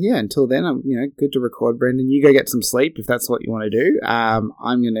yeah, until then, I'm good to record, Brendan. You go get some sleep if that's what you want to do. I'm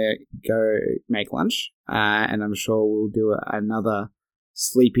going to go make lunch, and I'm sure we'll do another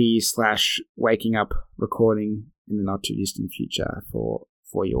sleepy / waking up recording in the not too distant future for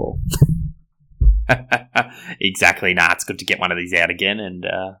you all. Exactly. Nah, it's good to get one of these out again, and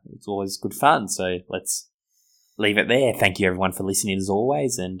it's always good fun. So let's leave it there. Thank you everyone for listening as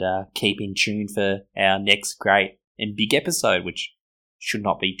always, and keep in tune for our next great and big episode, which should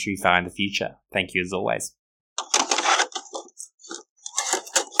not be too far in the future. Thank you as always.